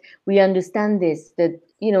sure that we understand this, that,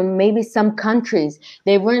 you know, maybe some countries,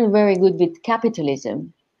 they weren't very good with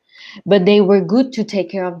capitalism, but they were good to take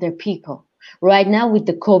care of their people. Right now, with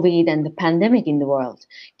the COVID and the pandemic in the world,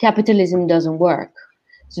 capitalism doesn't work.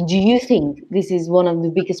 So do you think this is one of the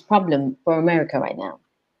biggest problems for America right now?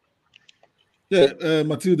 Yeah,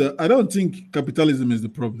 Matilda, I don't think capitalism is the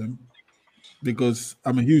problem, because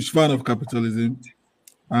I'm a huge fan of capitalism.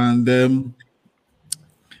 And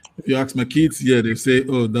if you ask my kids, yeah, they say,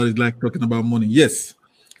 oh, that is like talking about money. Yes,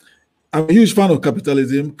 I'm a huge fan of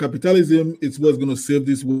capitalism. Capitalism is what's going to save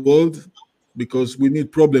this world, because we need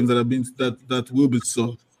problems that will be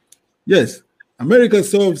solved. Yes,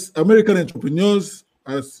 American entrepreneurs,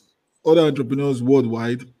 as other entrepreneurs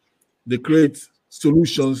worldwide, they create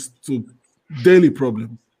solutions to daily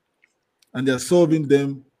problems, and they're solving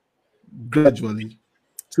them gradually.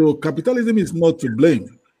 So capitalism is not to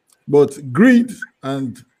blame, but greed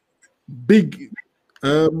and big,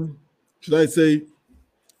 should I say,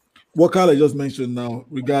 what Carla just mentioned now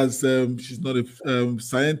regards, she's not a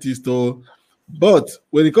scientist, but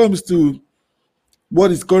when it comes to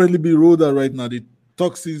what is currently being rolled out right now, the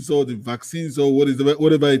toxins or the vaccines or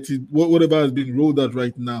whatever it is, whatever has been rolled out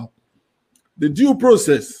right now, the due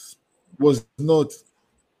process was not,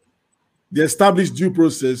 the established due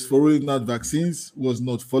process for rolling out vaccines was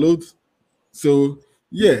not followed. So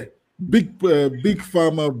yeah, big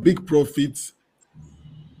pharma, big profits.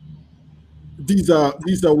 These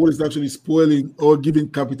are what is actually spoiling or giving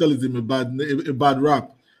capitalism a bad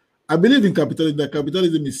rap. I believe in capitalism, that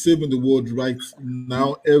capitalism is saving the world right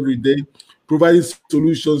now, every day, providing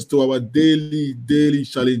solutions to our daily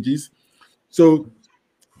challenges. So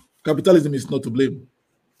capitalism is not to blame.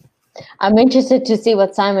 I'm interested to see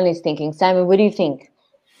what Simon is thinking. Simon, what do you think?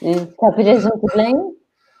 Is capitalism to blame?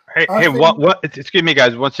 Hey, what? Excuse me,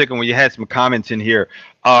 guys. 1 second. We had some comments in here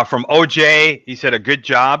from OJ. He said a good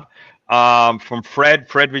job. From Fred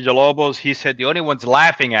Villalobos, he said the only ones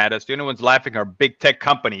laughing at us, the only ones laughing are big tech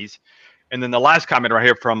companies. And then the last comment right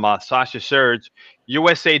here from Sasha Serge,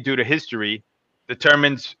 USA due to history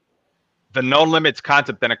determines the no limits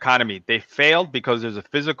concept and economy. They failed because there's a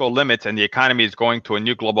physical limits and the economy is going to a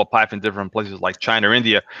new global path in different places like China or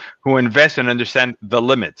India, who invest and understand the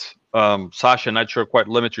limits. Sasha, not sure what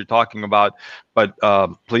limits you're talking about, but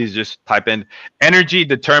please just type in. Energy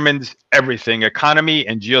determines everything, economy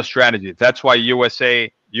and geostrategy. That's why US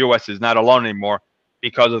is not alone anymore,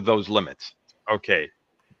 because of those limits. Okay,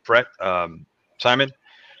 Brett, Simon.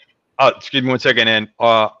 Excuse me 1 second. And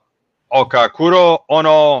Okakuro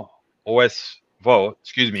Ono Vo,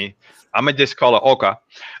 excuse me. I'm gonna just call it Oka.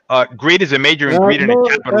 Greed is a major ingredient in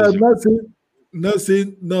capitalism. No,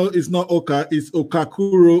 it's not Oka. It's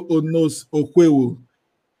Okakuro Onos Okwewu.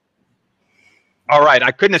 All right,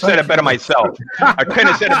 I couldn't have said it better myself. All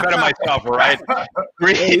right.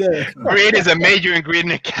 Greed is a major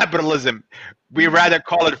ingredient in capitalism. We rather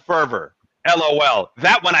call it fervor. LOL.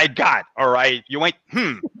 That one I got. All right. You ain't.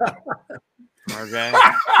 Okay.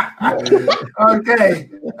 Okay.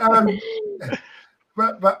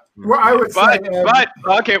 But what I would say.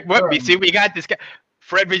 Okay. What? See, we got this guy.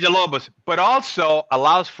 Fred Villalobos, but also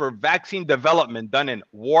allows for vaccine development done in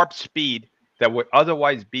warp speed that would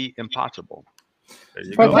otherwise be impossible. There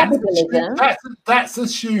you go. That's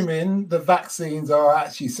assuming the vaccines are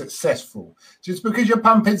actually successful. Just because you're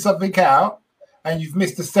pumping something out and you've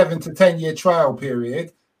missed a 7 to 10 year trial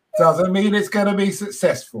period doesn't mean it's going to be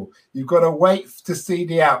successful. You've got to wait to see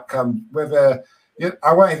the outcome. Whether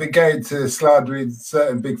I won't even go into slandering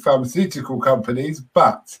certain big pharmaceutical companies,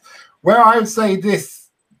 but where I would say this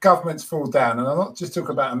governments fall down, and I'm not just talking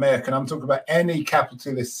about American, I'm talking about any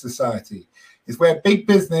capitalist society, is where big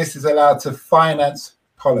business is allowed to finance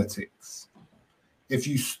politics. If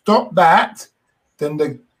you stop that, then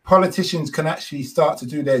the politicians can actually start to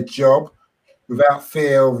do their job without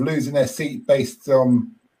fear of losing their seat based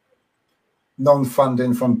on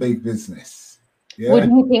non-funding from big business. Yeah? What do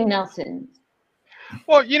you think, Nelson?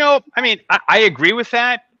 Well, I mean, I agree with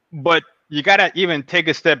that, but you got to even take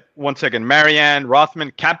a step. 1 second. Marianne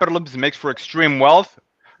Rothman, capitalism makes for extreme wealth,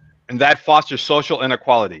 and that fosters social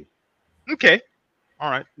inequality. Okay. All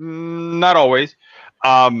right. Not always.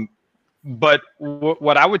 But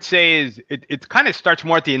what I would say is it kind of starts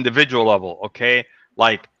more at the individual level, okay?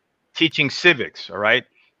 Like teaching civics, all right?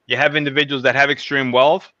 You have individuals that have extreme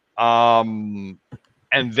wealth, and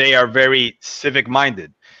they are very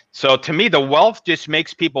civic-minded. So to me, the wealth just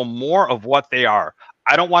makes people more of what they are.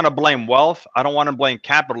 I don't want to blame wealth. I don't want to blame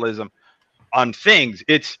capitalism on things.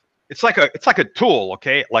 It's like a tool,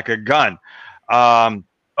 okay? Like a gun.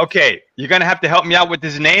 Okay, you're gonna have to help me out with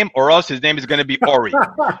his name, or else his name is gonna be Ori.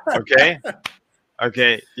 Okay.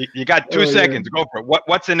 You got 2 seconds. Go for it.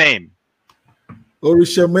 What's the name?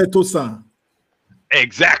 Orishameto-san.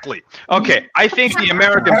 Exactly. Okay, I think the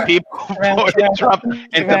American people voted Trump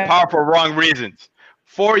into power for wrong reasons.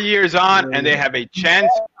 4 years on, and they have a chance,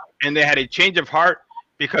 and they had a change of heart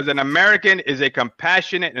because an American is a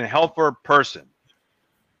compassionate and helpful person.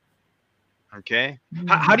 Okay.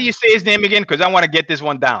 How do you say his name again? Because I want to get this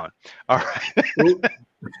one down. All right.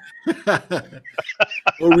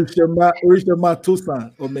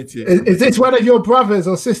 Is this one of your brothers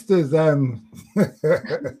or sisters? Oh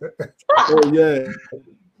yeah.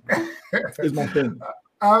 It's my friend.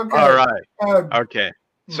 Okay. All right. Okay.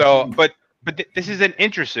 So, but this is an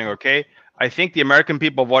interesting. Okay. I think the American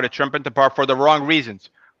people voted Trump into power for the wrong reasons.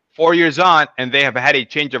 4 years on, and they have had a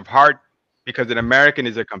change of heart because an American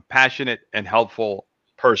is a compassionate and helpful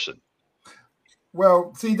person.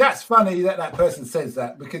 Well, see, that's funny that person says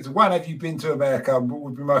that, because 1, have you been to America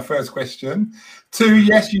would be my first question. 2,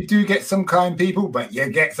 yes, you do get some kind people, but you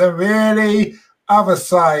get some really other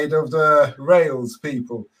side of the rails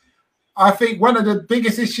people. I think one of the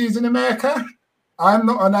biggest issues in America, I'm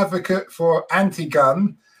not an advocate for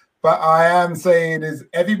anti-gun, But I am saying, is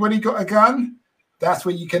everybody got a gun? That's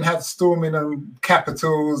where you can have storming on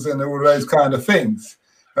capitals and all those kind of things.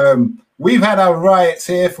 We've had our riots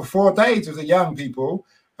here for 4 days with the young people.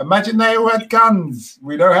 Imagine they all had guns.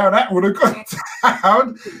 We know how that would have gone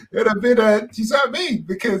down. It would have been do you see what I mean?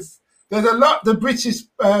 Because there's a lot the British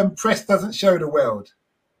press doesn't show the world.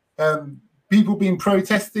 People been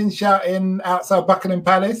protesting, shouting outside Buckingham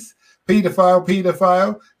Palace, paedophile,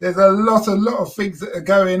 paedophile. There's a lot of things that are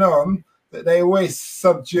going on that they always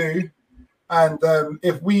subdue. And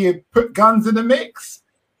if we had put guns in the mix,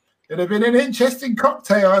 it'd have been an interesting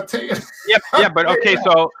cocktail, I'll tell you. Yeah, but okay,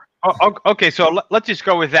 so let's just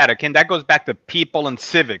go with that. Okay, that goes back to people and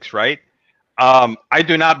civics, right? I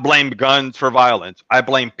do not blame guns for violence. I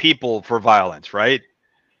blame people for violence, right?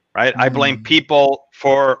 Right? I blame people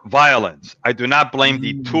for violence. I do not blame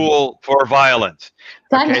the tool for violence.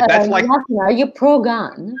 Okay, that's like. Are you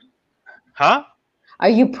pro-gun? Huh? Are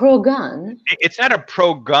you pro-gun? It's not a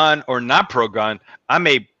pro-gun or not pro-gun. I'm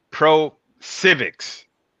a pro-civics.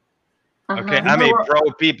 Okay, I'm a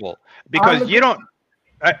pro-people because you don't.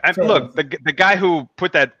 Look, the guy who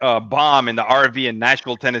put that bomb in the RV in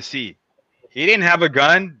Nashville, Tennessee, he didn't have a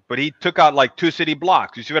gun, but he took out like 2 city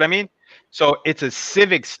blocks. You see what I mean? So it's a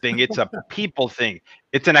civics thing. It's a people thing.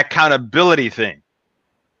 It's an accountability thing.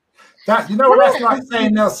 You know what that's like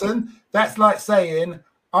saying, Nelson? That's like saying,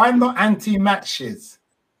 I'm not anti-matches,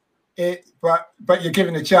 but you're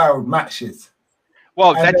giving a child matches.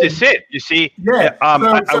 Well, that's just it. You see, yeah. I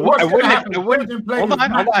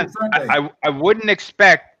wouldn't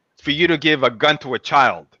expect for you to give a gun to a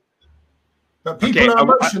child. But people are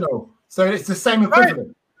emotional, so it's the same equivalent.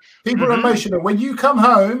 Right. People are emotional. When you come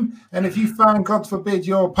home, and if you find, God forbid,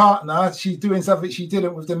 your partner, she's doing something she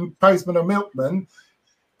didn't with the postman or milkman,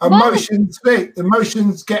 emotions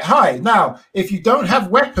get high. Now, if you don't have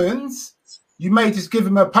weapons, you may just give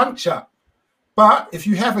them a punch up. But if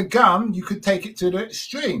you have a gun, you could take it to the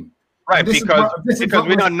extreme. Right, because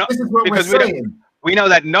we don't know. Because we know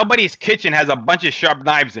that nobody's kitchen has a bunch of sharp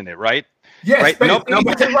knives in it, right? Yes, right? But you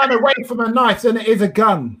to run away from a knife, then it is a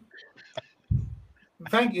gun.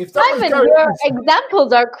 Thank you. Simon, your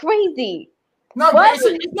examples are crazy. No, but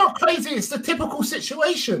it's not crazy. It's the typical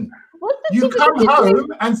situation. You come home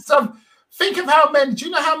and think of how many. Do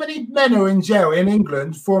you know how many men are in jail in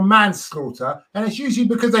England for manslaughter? And it's usually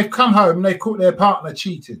because they've come home and they've caught their partner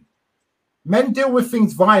cheating. Men deal with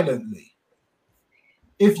things violently.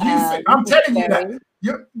 If you, I'm telling you that.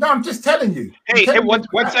 I'm just telling you. Hey, one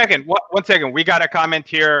second. One second. We got a comment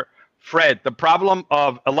here, Fred. The problem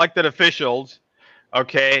of elected officials.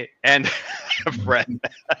 Okay, and Fred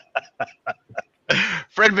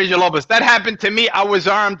Villalobos, that happened to me. I was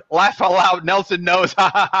armed. Laugh out loud. Nelson knows.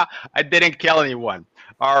 I didn't kill anyone.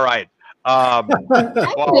 All right.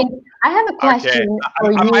 Actually, I have a question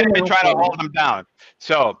for you. I might have been trying to hold them down.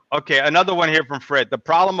 So, okay, another one here from Fred. The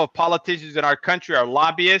problem of politicians in our country are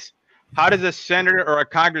lobbyists. How does a senator or a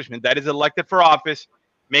congressman that is elected for office,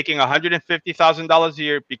 making $150,000 a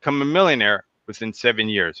year, become a millionaire within 7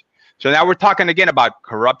 years? So now we're talking again about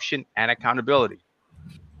corruption and accountability.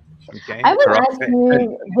 Okay. I will ask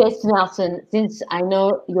you this, Nelson, since I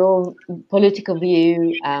know your political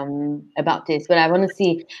view about this, but I want to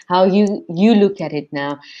see how you look at it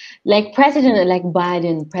now. Like President-elect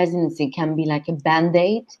Biden presidency can be like a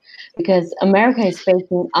band-aid because America is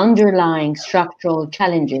facing underlying structural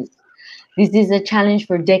challenges. This is a challenge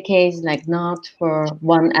for decades, like not for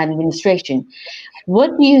one administration.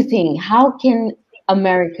 What do you think? How can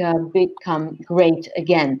America become great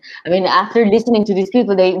again? I mean, after listening to these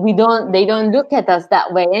people, they don't look at us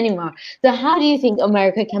that way anymore. So how do you think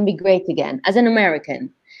America can be great again as an American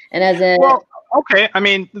and as a okay, I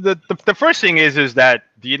mean, the first thing is that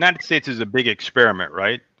the United States is a big experiment,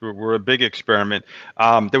 right? We're a big experiment.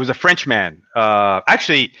 There was a Frenchman.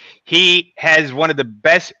 Actually, he has one of the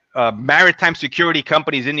best maritime security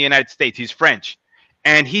companies in the United States. He's French,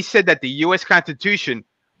 and he said that the U.S. Constitution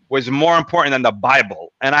was more important than the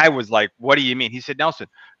Bible. And I was like, what do you mean? He said, Nelson,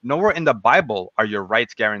 nowhere in the Bible are your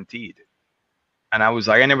rights guaranteed. And I was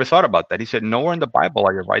like, I never thought about that. He said, nowhere in the Bible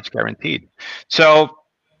are your rights guaranteed. So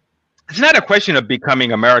it's not a question of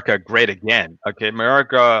becoming America great again. Okay,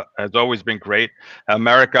 America has always been great.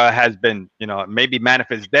 America has been, maybe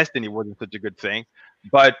Manifest Destiny wasn't such a good thing,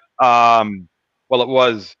 but well, it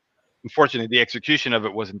was. Unfortunately, the execution of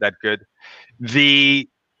it wasn't that good. This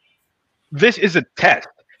is a test.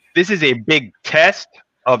 This is a big test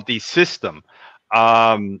of the system.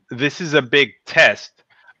 This is a big test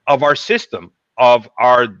of our system, of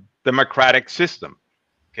our democratic system.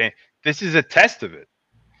 Okay, this is a test of it,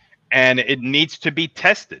 and it needs to be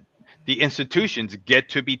tested. The institutions get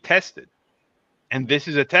to be tested, And this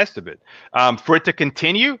is a test of it. For it to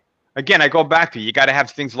continue, again, I go back to you got to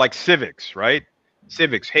have things like civics, right?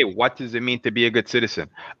 Civics. Hey, what does it mean to be a good citizen?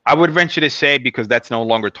 I would venture to say, because that's no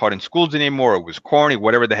longer taught in schools anymore, it was corny,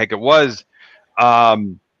 whatever the heck it was. A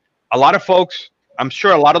lot of folks, I'm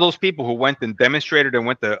sure a lot of those people who went and demonstrated and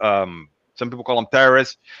went to, some people call them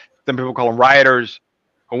terrorists, some people call them rioters,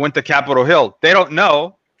 who went to Capitol Hill, they don't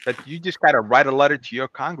know that you just got to write a letter to your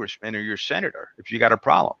congressman or your senator if you got a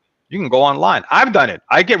problem. You can go online. I've done it.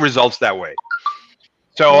 I get results that way.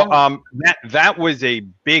 So that was a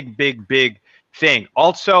big thing.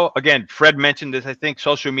 Also, again, Fred mentioned this, I think,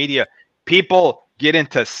 social media, people get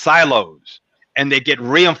into silos and they get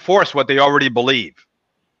reinforced what they already believe.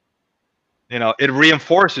 You know, it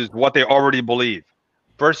reinforces what they already believe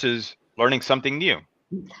versus learning something new.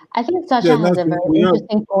 I think Sasha has a very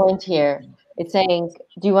interesting point here. It's saying,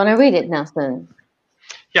 do you want to read it, Nelson?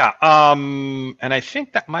 Yeah, and I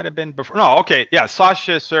think that might have been before. No, okay, yeah,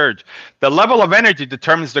 Sasha Serge. The level of energy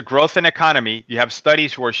determines the growth in economy. You have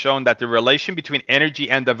studies who are shown that the relation between energy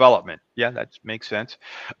and development. Yeah, that makes sense.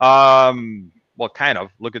 Well, kind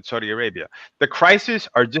of. Look at Saudi Arabia. The crises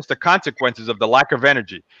are just the consequences of the lack of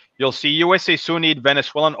energy. You'll see USA soon need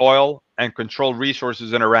Venezuelan oil and control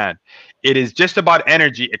resources in Iran. It is just about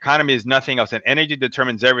energy. Economy is nothing else, and energy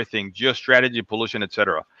determines everything: geostrategy, pollution,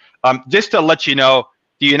 etc. Just to let you know,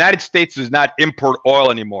 the United States does not import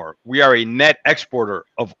oil anymore. We are a net exporter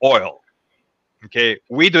of oil. Okay,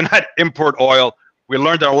 we do not import oil. We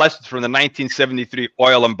learned our lessons from the 1973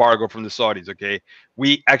 oil embargo from the Saudis. Okay,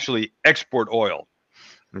 we actually export oil.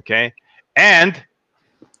 Okay, and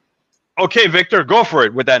okay, Victor, go for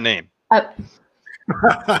it with that name.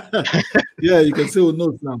 Yeah, you can say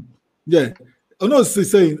Onos now. Yeah, Onos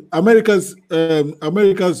is saying America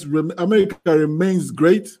remains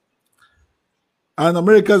great. And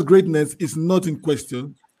America's greatness is not in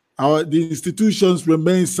question. The institutions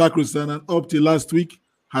remain sacrosanct, and up till last week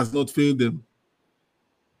has not failed them.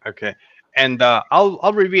 Okay, and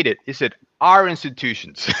I'll reread it. It said our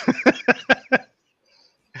institutions.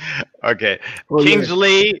 Okay, oh,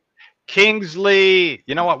 Kingsley.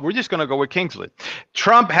 You know what? We're just gonna go with Kingsley.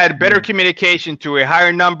 Trump had better communication to a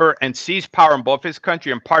higher number and seized power in both his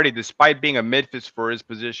country and party, despite being a midfist for his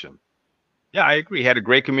position. Yeah, I agree. He had a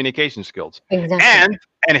great communication skills. Exactly.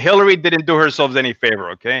 And Hillary didn't do herself any favor,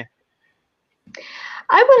 okay?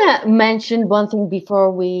 I want to mention one thing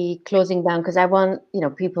before we closing down, because I want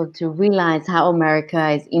people to realize how America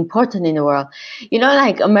is important in the world.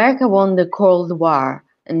 Like America won the Cold War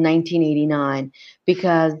in 1989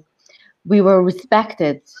 because we were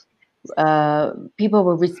respected. People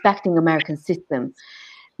were respecting American system.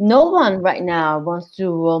 No one right now wants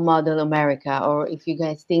to role model America, or if you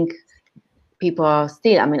guys think people are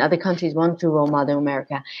still, other countries want to role model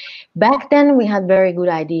America. Back then, we had very good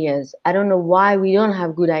ideas. I don't know why we don't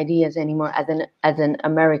have good ideas anymore as an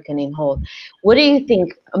American in whole. What do you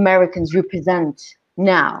think Americans represent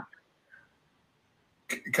now?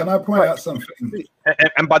 Can I point out something?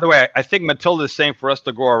 And by the way, I think Matilda is saying for us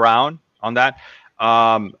to go around on that.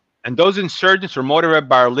 And those insurgents are motivated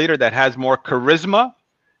by our leader that has more charisma.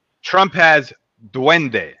 Trump has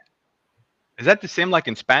duende. Is that the same like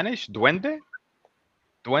in Spanish? Duende?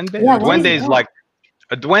 Duende? Yeah, duende is like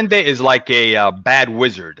a duende is like a bad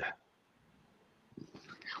wizard.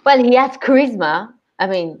 Well, he has charisma.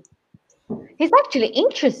 He's actually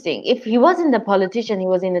interesting. If he wasn't a politician, he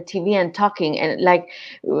was in the TV and talking, and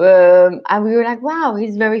and we were like, wow,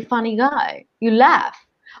 he's a very funny guy. You laugh.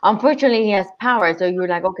 Unfortunately, he has power, so you're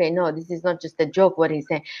like, okay, no, this is not just a joke what he's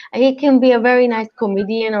saying. He can be a very nice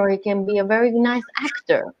comedian, or he can be a very nice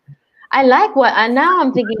actor. I like and now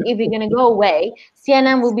I'm thinking if he's going to go away,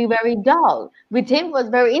 CNN will be very dull. With him, it was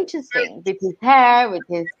very interesting. With his hair, with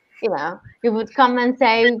his, he would come and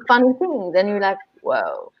say funny things. And you're like,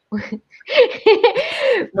 whoa.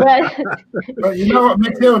 But you know what,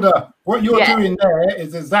 Matilda, what you're doing there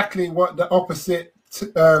is exactly what the opposite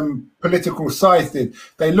political side did.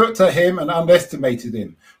 They looked at him and underestimated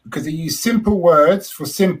him because he used simple words for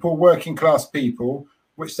simple working class people,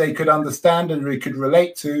 which they could understand and we could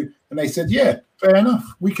relate to, and they said, "Yeah, fair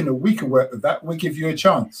enough. We can work with that. We'll give you a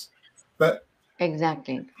chance." But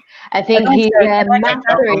exactly, I think he's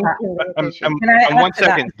mastering. And 1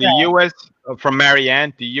 second, the U.S. from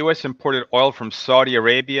Marianne, the U.S. imported oil from Saudi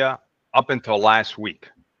Arabia up until last week.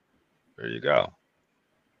 There you go.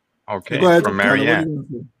 Okay, from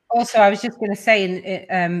Marianne. Also, I was just going to say,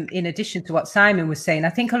 in addition to what Simon was saying, I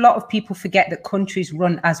think a lot of people forget that countries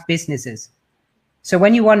run as businesses. So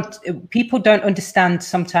when people don't understand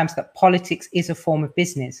sometimes that politics is a form of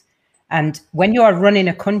business. And when you are running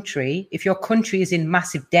a country, if your country is in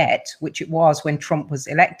massive debt, which it was when Trump was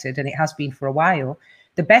elected, and it has been for a while,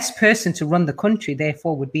 the best person to run the country,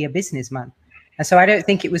 therefore, would be a businessman. And so I don't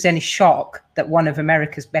think it was any shock that one of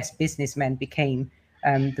America's best businessmen became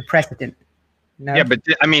the president. No? Yeah, but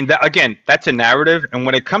I mean, again, that's a narrative. And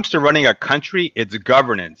when it comes to running a country, it's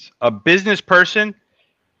governance. A business person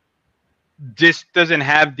just doesn't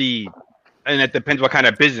have the, and it depends what kind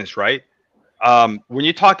of business, right? When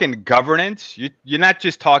you're talking governance, you're not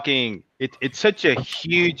just talking, it's such a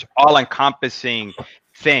huge, all-encompassing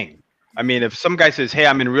thing. I mean, if some guy says, hey,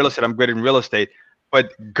 I'm in real estate, I'm good in real estate,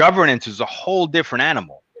 but governance is a whole different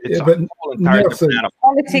animal. It's a whole entire different animal.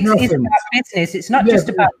 Politics is about business. It's not just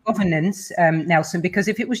about governance, Nelson, because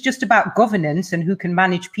if it was just about governance and who can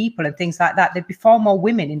manage people and things like that, there'd be far more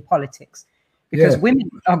women in politics, because women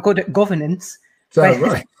are good at governance.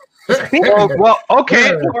 Right. Well,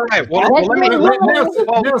 okay, all right. Well,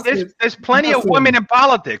 there's plenty of women in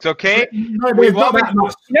politics, okay? No, there's not that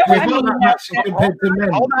much.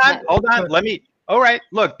 Hold on. Let me. All right.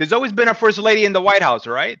 Look, there's always been a first lady in the White House,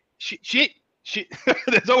 all right? She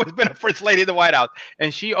there's always been a first lady in the White House,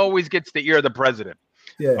 and she always gets the ear of the president.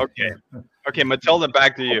 Yeah. Okay, Matilda,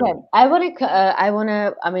 back to you. Okay.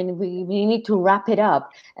 I mean, we need to wrap it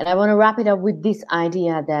up, and I want to wrap it up with this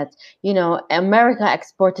idea that, you know, America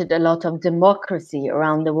exported a lot of democracy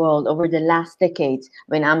around the world over the last decades.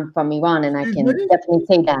 I mean, I'm from Iran, and I can definitely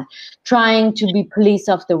say that. Trying to be police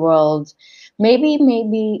of the world.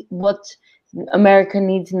 Maybe what America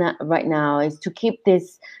needs right now is to keep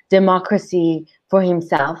this democracy for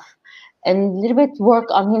himself and a little bit work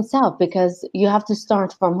on himself, because you have to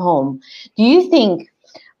start from home. Do you think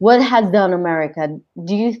what has done America,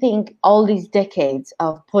 do you think all these decades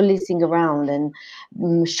of policing around and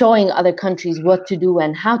showing other countries what to do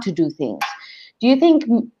and how to do things, do you think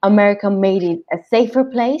America made it a safer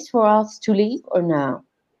place for us to live or no?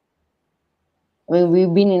 I mean,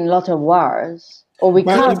 we've been in a lot of wars. Or we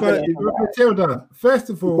can't. Matilda,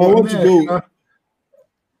 first of all, I want to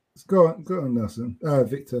go. Go on, Nelson.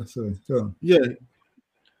 Victor, sorry. Go on. Yeah.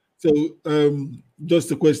 So,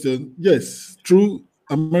 just a question. Yes, true.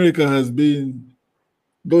 America has been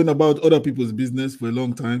going about other people's business for a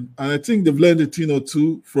long time, and I think they've learned a thing or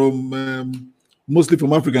two from, mostly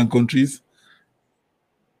from African countries,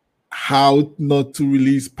 how not to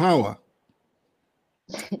release power.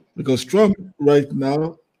 Because Trump right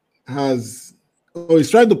now is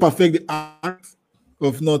trying to perfect the art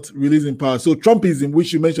of not releasing power. So Trumpism,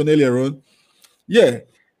 which you mentioned earlier on,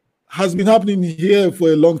 has been happening here for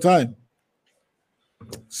a long time.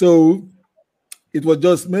 So it was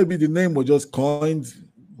just, maybe the name was just coined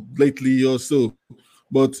lately or so.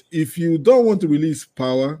 But if you don't want to release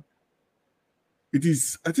power, it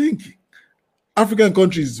is, I think, African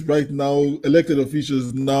countries right now, elected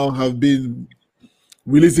officials now have been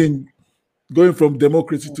releasing, going from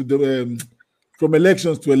democracy to from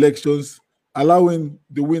elections to elections, allowing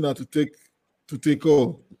the winner to take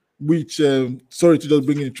all. Which sorry to just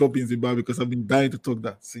bring in Trump in Zimbabwe, because I've been dying to talk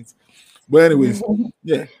that since. But anyways,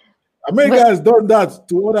 America has done that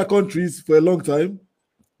to other countries for a long time.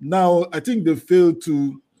 Now I think they failed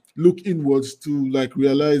to look inwards to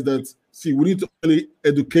realize that, see, we need to really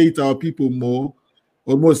educate our people more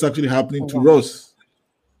on what's actually happening to us.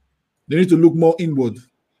 They need to look more inward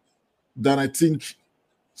than, I think,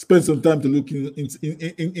 spend some time to look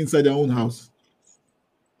inside their own house.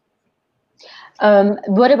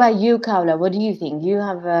 What about you, Kaula? What do you think? You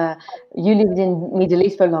have you lived in Middle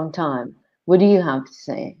East for a long time. What do you have to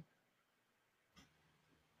say?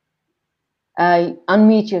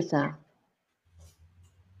 Unmute yourself.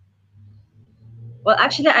 Well,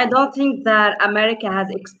 actually, I don't think that America has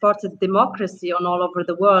exported democracy on all over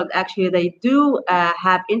the world. Actually, they do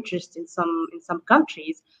have interest in some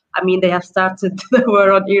countries. I mean, they have started the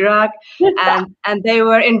war on Iraq, and they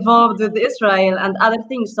were involved with Israel and other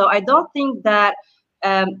things. So I don't think that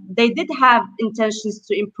they did have intentions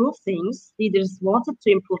to improve things. Leaders wanted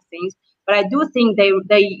to improve things, but I do think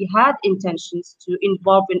they had intentions to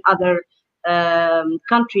involve in other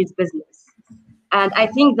countries' business. And I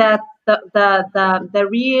think that the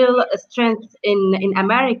real strength in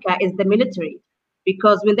America is the military,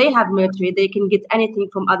 because when they have military, they can get anything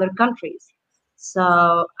from other countries.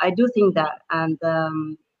 So I do think that, and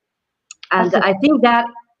I think that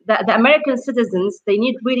the American citizens, they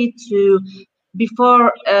need really to,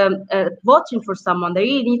 before voting for someone, they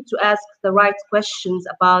really need to ask the right questions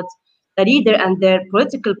about the leader and their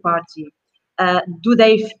political party. Do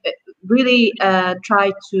they really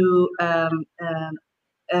try to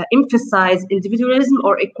emphasize individualism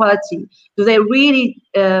or equality? Do they really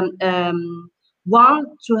want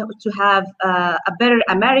to have a better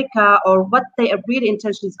America, or what their real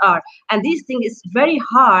intentions are. And these things is very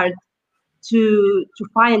hard to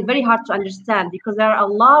find, very hard to understand, because there are a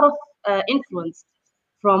lot of influence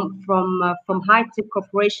from high tech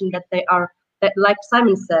corporation that like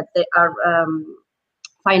Simon said, they are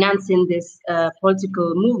financing this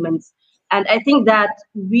political movements. And I think that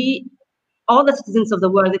all the citizens of the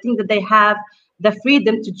world, I think that they have the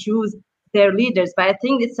freedom to choose their leaders, but I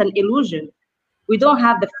think it's an illusion. We don't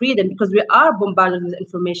have the freedom because we are bombarded with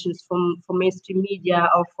information from mainstream media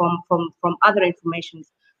or from other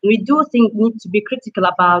informations. We do think need to be critical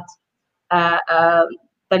about the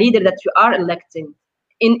leader that you are electing.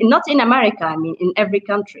 Not in America, I mean, in every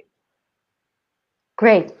country.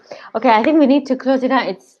 Great. Okay, I think we need to close it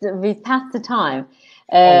out. We passed the time.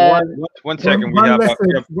 One second.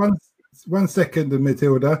 One second,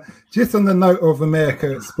 Matilda. Just on the note of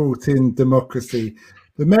America exporting democracy.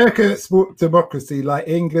 America export democracy like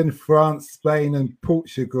England, France, Spain, and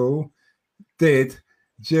Portugal did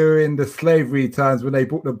during the slavery times when they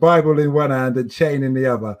brought the Bible in one hand and chain in the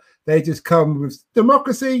other. They just come with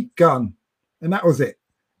democracy, gun, and that was it.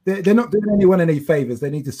 They're not doing anyone any favors.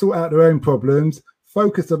 They need to sort out their own problems,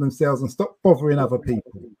 focus on themselves, and stop bothering other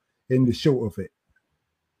people in the short of it.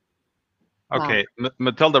 Okay, wow.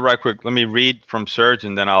 Matilda, right quick. Let me read from Serge,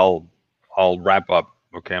 and then I'll wrap up.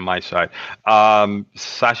 Okay, on my side.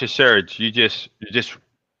 Sasha, Serge, you just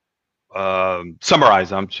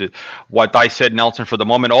summarize what I said, Nelson. For the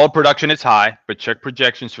moment, oil production is high, but check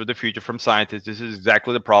projections for the future from scientists. This is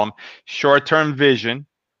exactly the problem. Short-term vision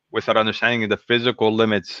without understanding the physical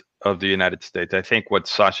limits of the United States. I think what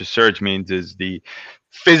Sasha Serge means is the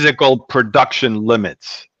physical production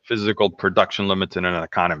limits in an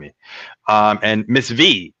economy. And Miss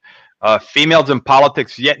V, females in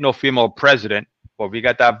politics, yet no female president. Well, we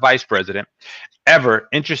got that vice president. Ever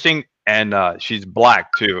interesting, and she's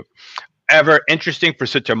black too. Ever interesting for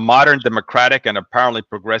such a modern, democratic, and apparently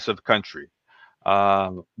progressive country.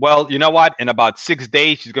 Well, you know what? In about 6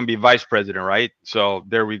 days, she's going to be vice president, right? So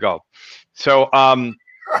there we go. So, and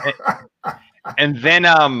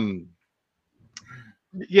then,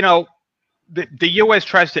 you know, the U.S.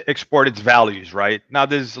 tries to export its values, right? Now,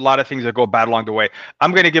 there's a lot of things that go bad along the way.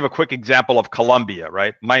 I'm going to give a quick example of Colombia,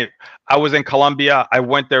 right? I was in Colombia. I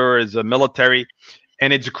went there as a military,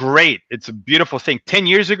 and it's great. It's a beautiful thing. 10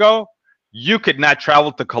 years ago, you could not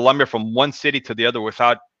travel to Colombia from one city to the other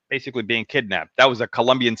without basically being kidnapped. That was a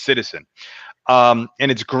Colombian citizen. And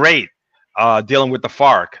it's great dealing with the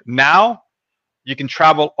FARC. Now, you can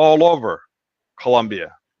travel all over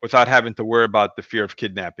Colombia without having to worry about the fear of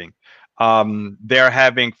kidnapping. They're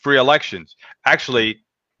having free elections, actually.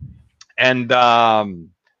 And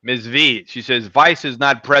Ms. V, she says, Vice is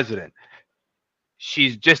not president.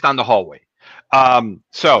 She's just on the hallway.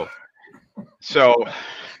 So.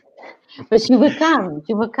 But she will come.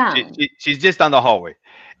 She will come. She's just on the hallway.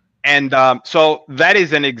 And so that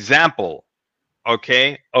is an example,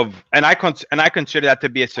 okay, and I consider that to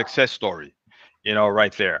be a success story, you know,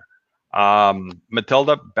 right there.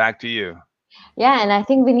 Matilda, back to you. Yeah, and I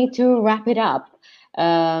think we need to wrap it up.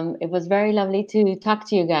 It was very lovely to talk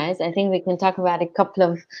to you guys. I think we can talk about it a couple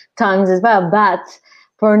of times as well, but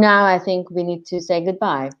for now, I think we need to say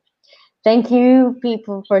goodbye. Thank you,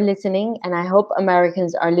 people, for listening, and I hope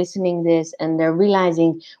Americans are listening this and they're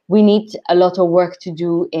realizing we need a lot of work to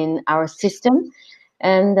do in our system,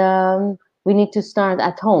 and we need to start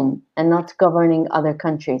at home and not governing other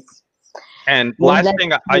countries. And last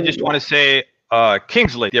thing, I just want to say,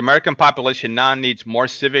 Kingsley, the American population now needs more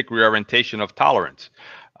civic reorientation of tolerance.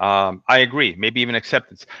 I agree, maybe even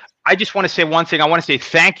acceptance. I just want to say one thing. I want to say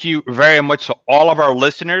thank you very much to all of our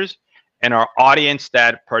listeners and our audience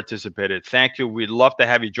that participated. Thank you. We'd love to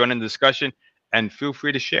have you join in the discussion, and feel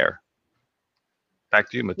free to share.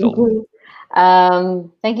 Back to you, Matilda.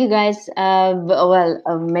 Thank you, guys.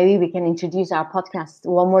 Maybe we can introduce our podcast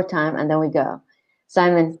one more time, and then we go.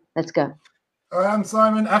 Simon, let's go. I'm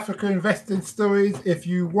Simon, Africa Investing Stories. If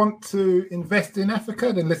you want to invest in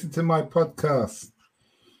Africa, then listen to my podcast.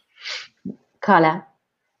 Carla.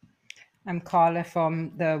 I'm Carla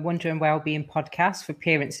from the Wonder and Wellbeing podcast for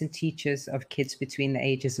parents and teachers of kids between the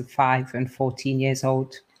ages of 5 and 14 years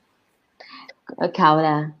old.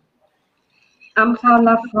 Carla. I'm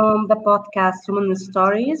Carla from the podcast Women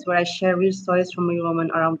Stories, where I share real stories from real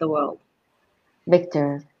women around the world.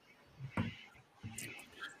 Victor.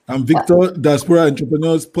 I'm Victor, Diaspora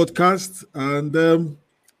Entrepreneurs Podcast. And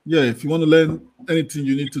if you want to learn anything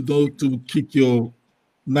you need to know to kick your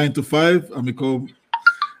 9 to 5 and become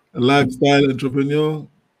a lifestyle entrepreneur,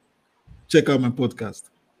 check out my podcast.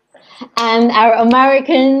 And our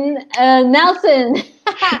American Nelson.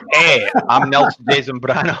 Hey, I'm Nelson J.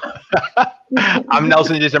 Zambrano. I'm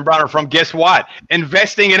Nelson J. Zambrano from, guess what?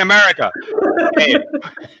 Investing in America. Hey,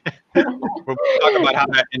 we'll talk about how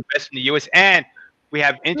to invest in the U.S. And we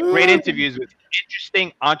have great interviews with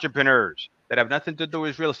interesting entrepreneurs that have nothing to do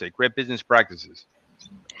with real estate, great business practices.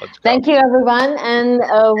 Let's go. Thank you, everyone. And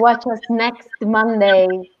watch us next Monday,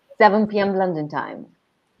 7 p.m. London time.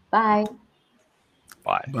 Bye.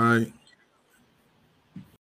 Bye. Bye.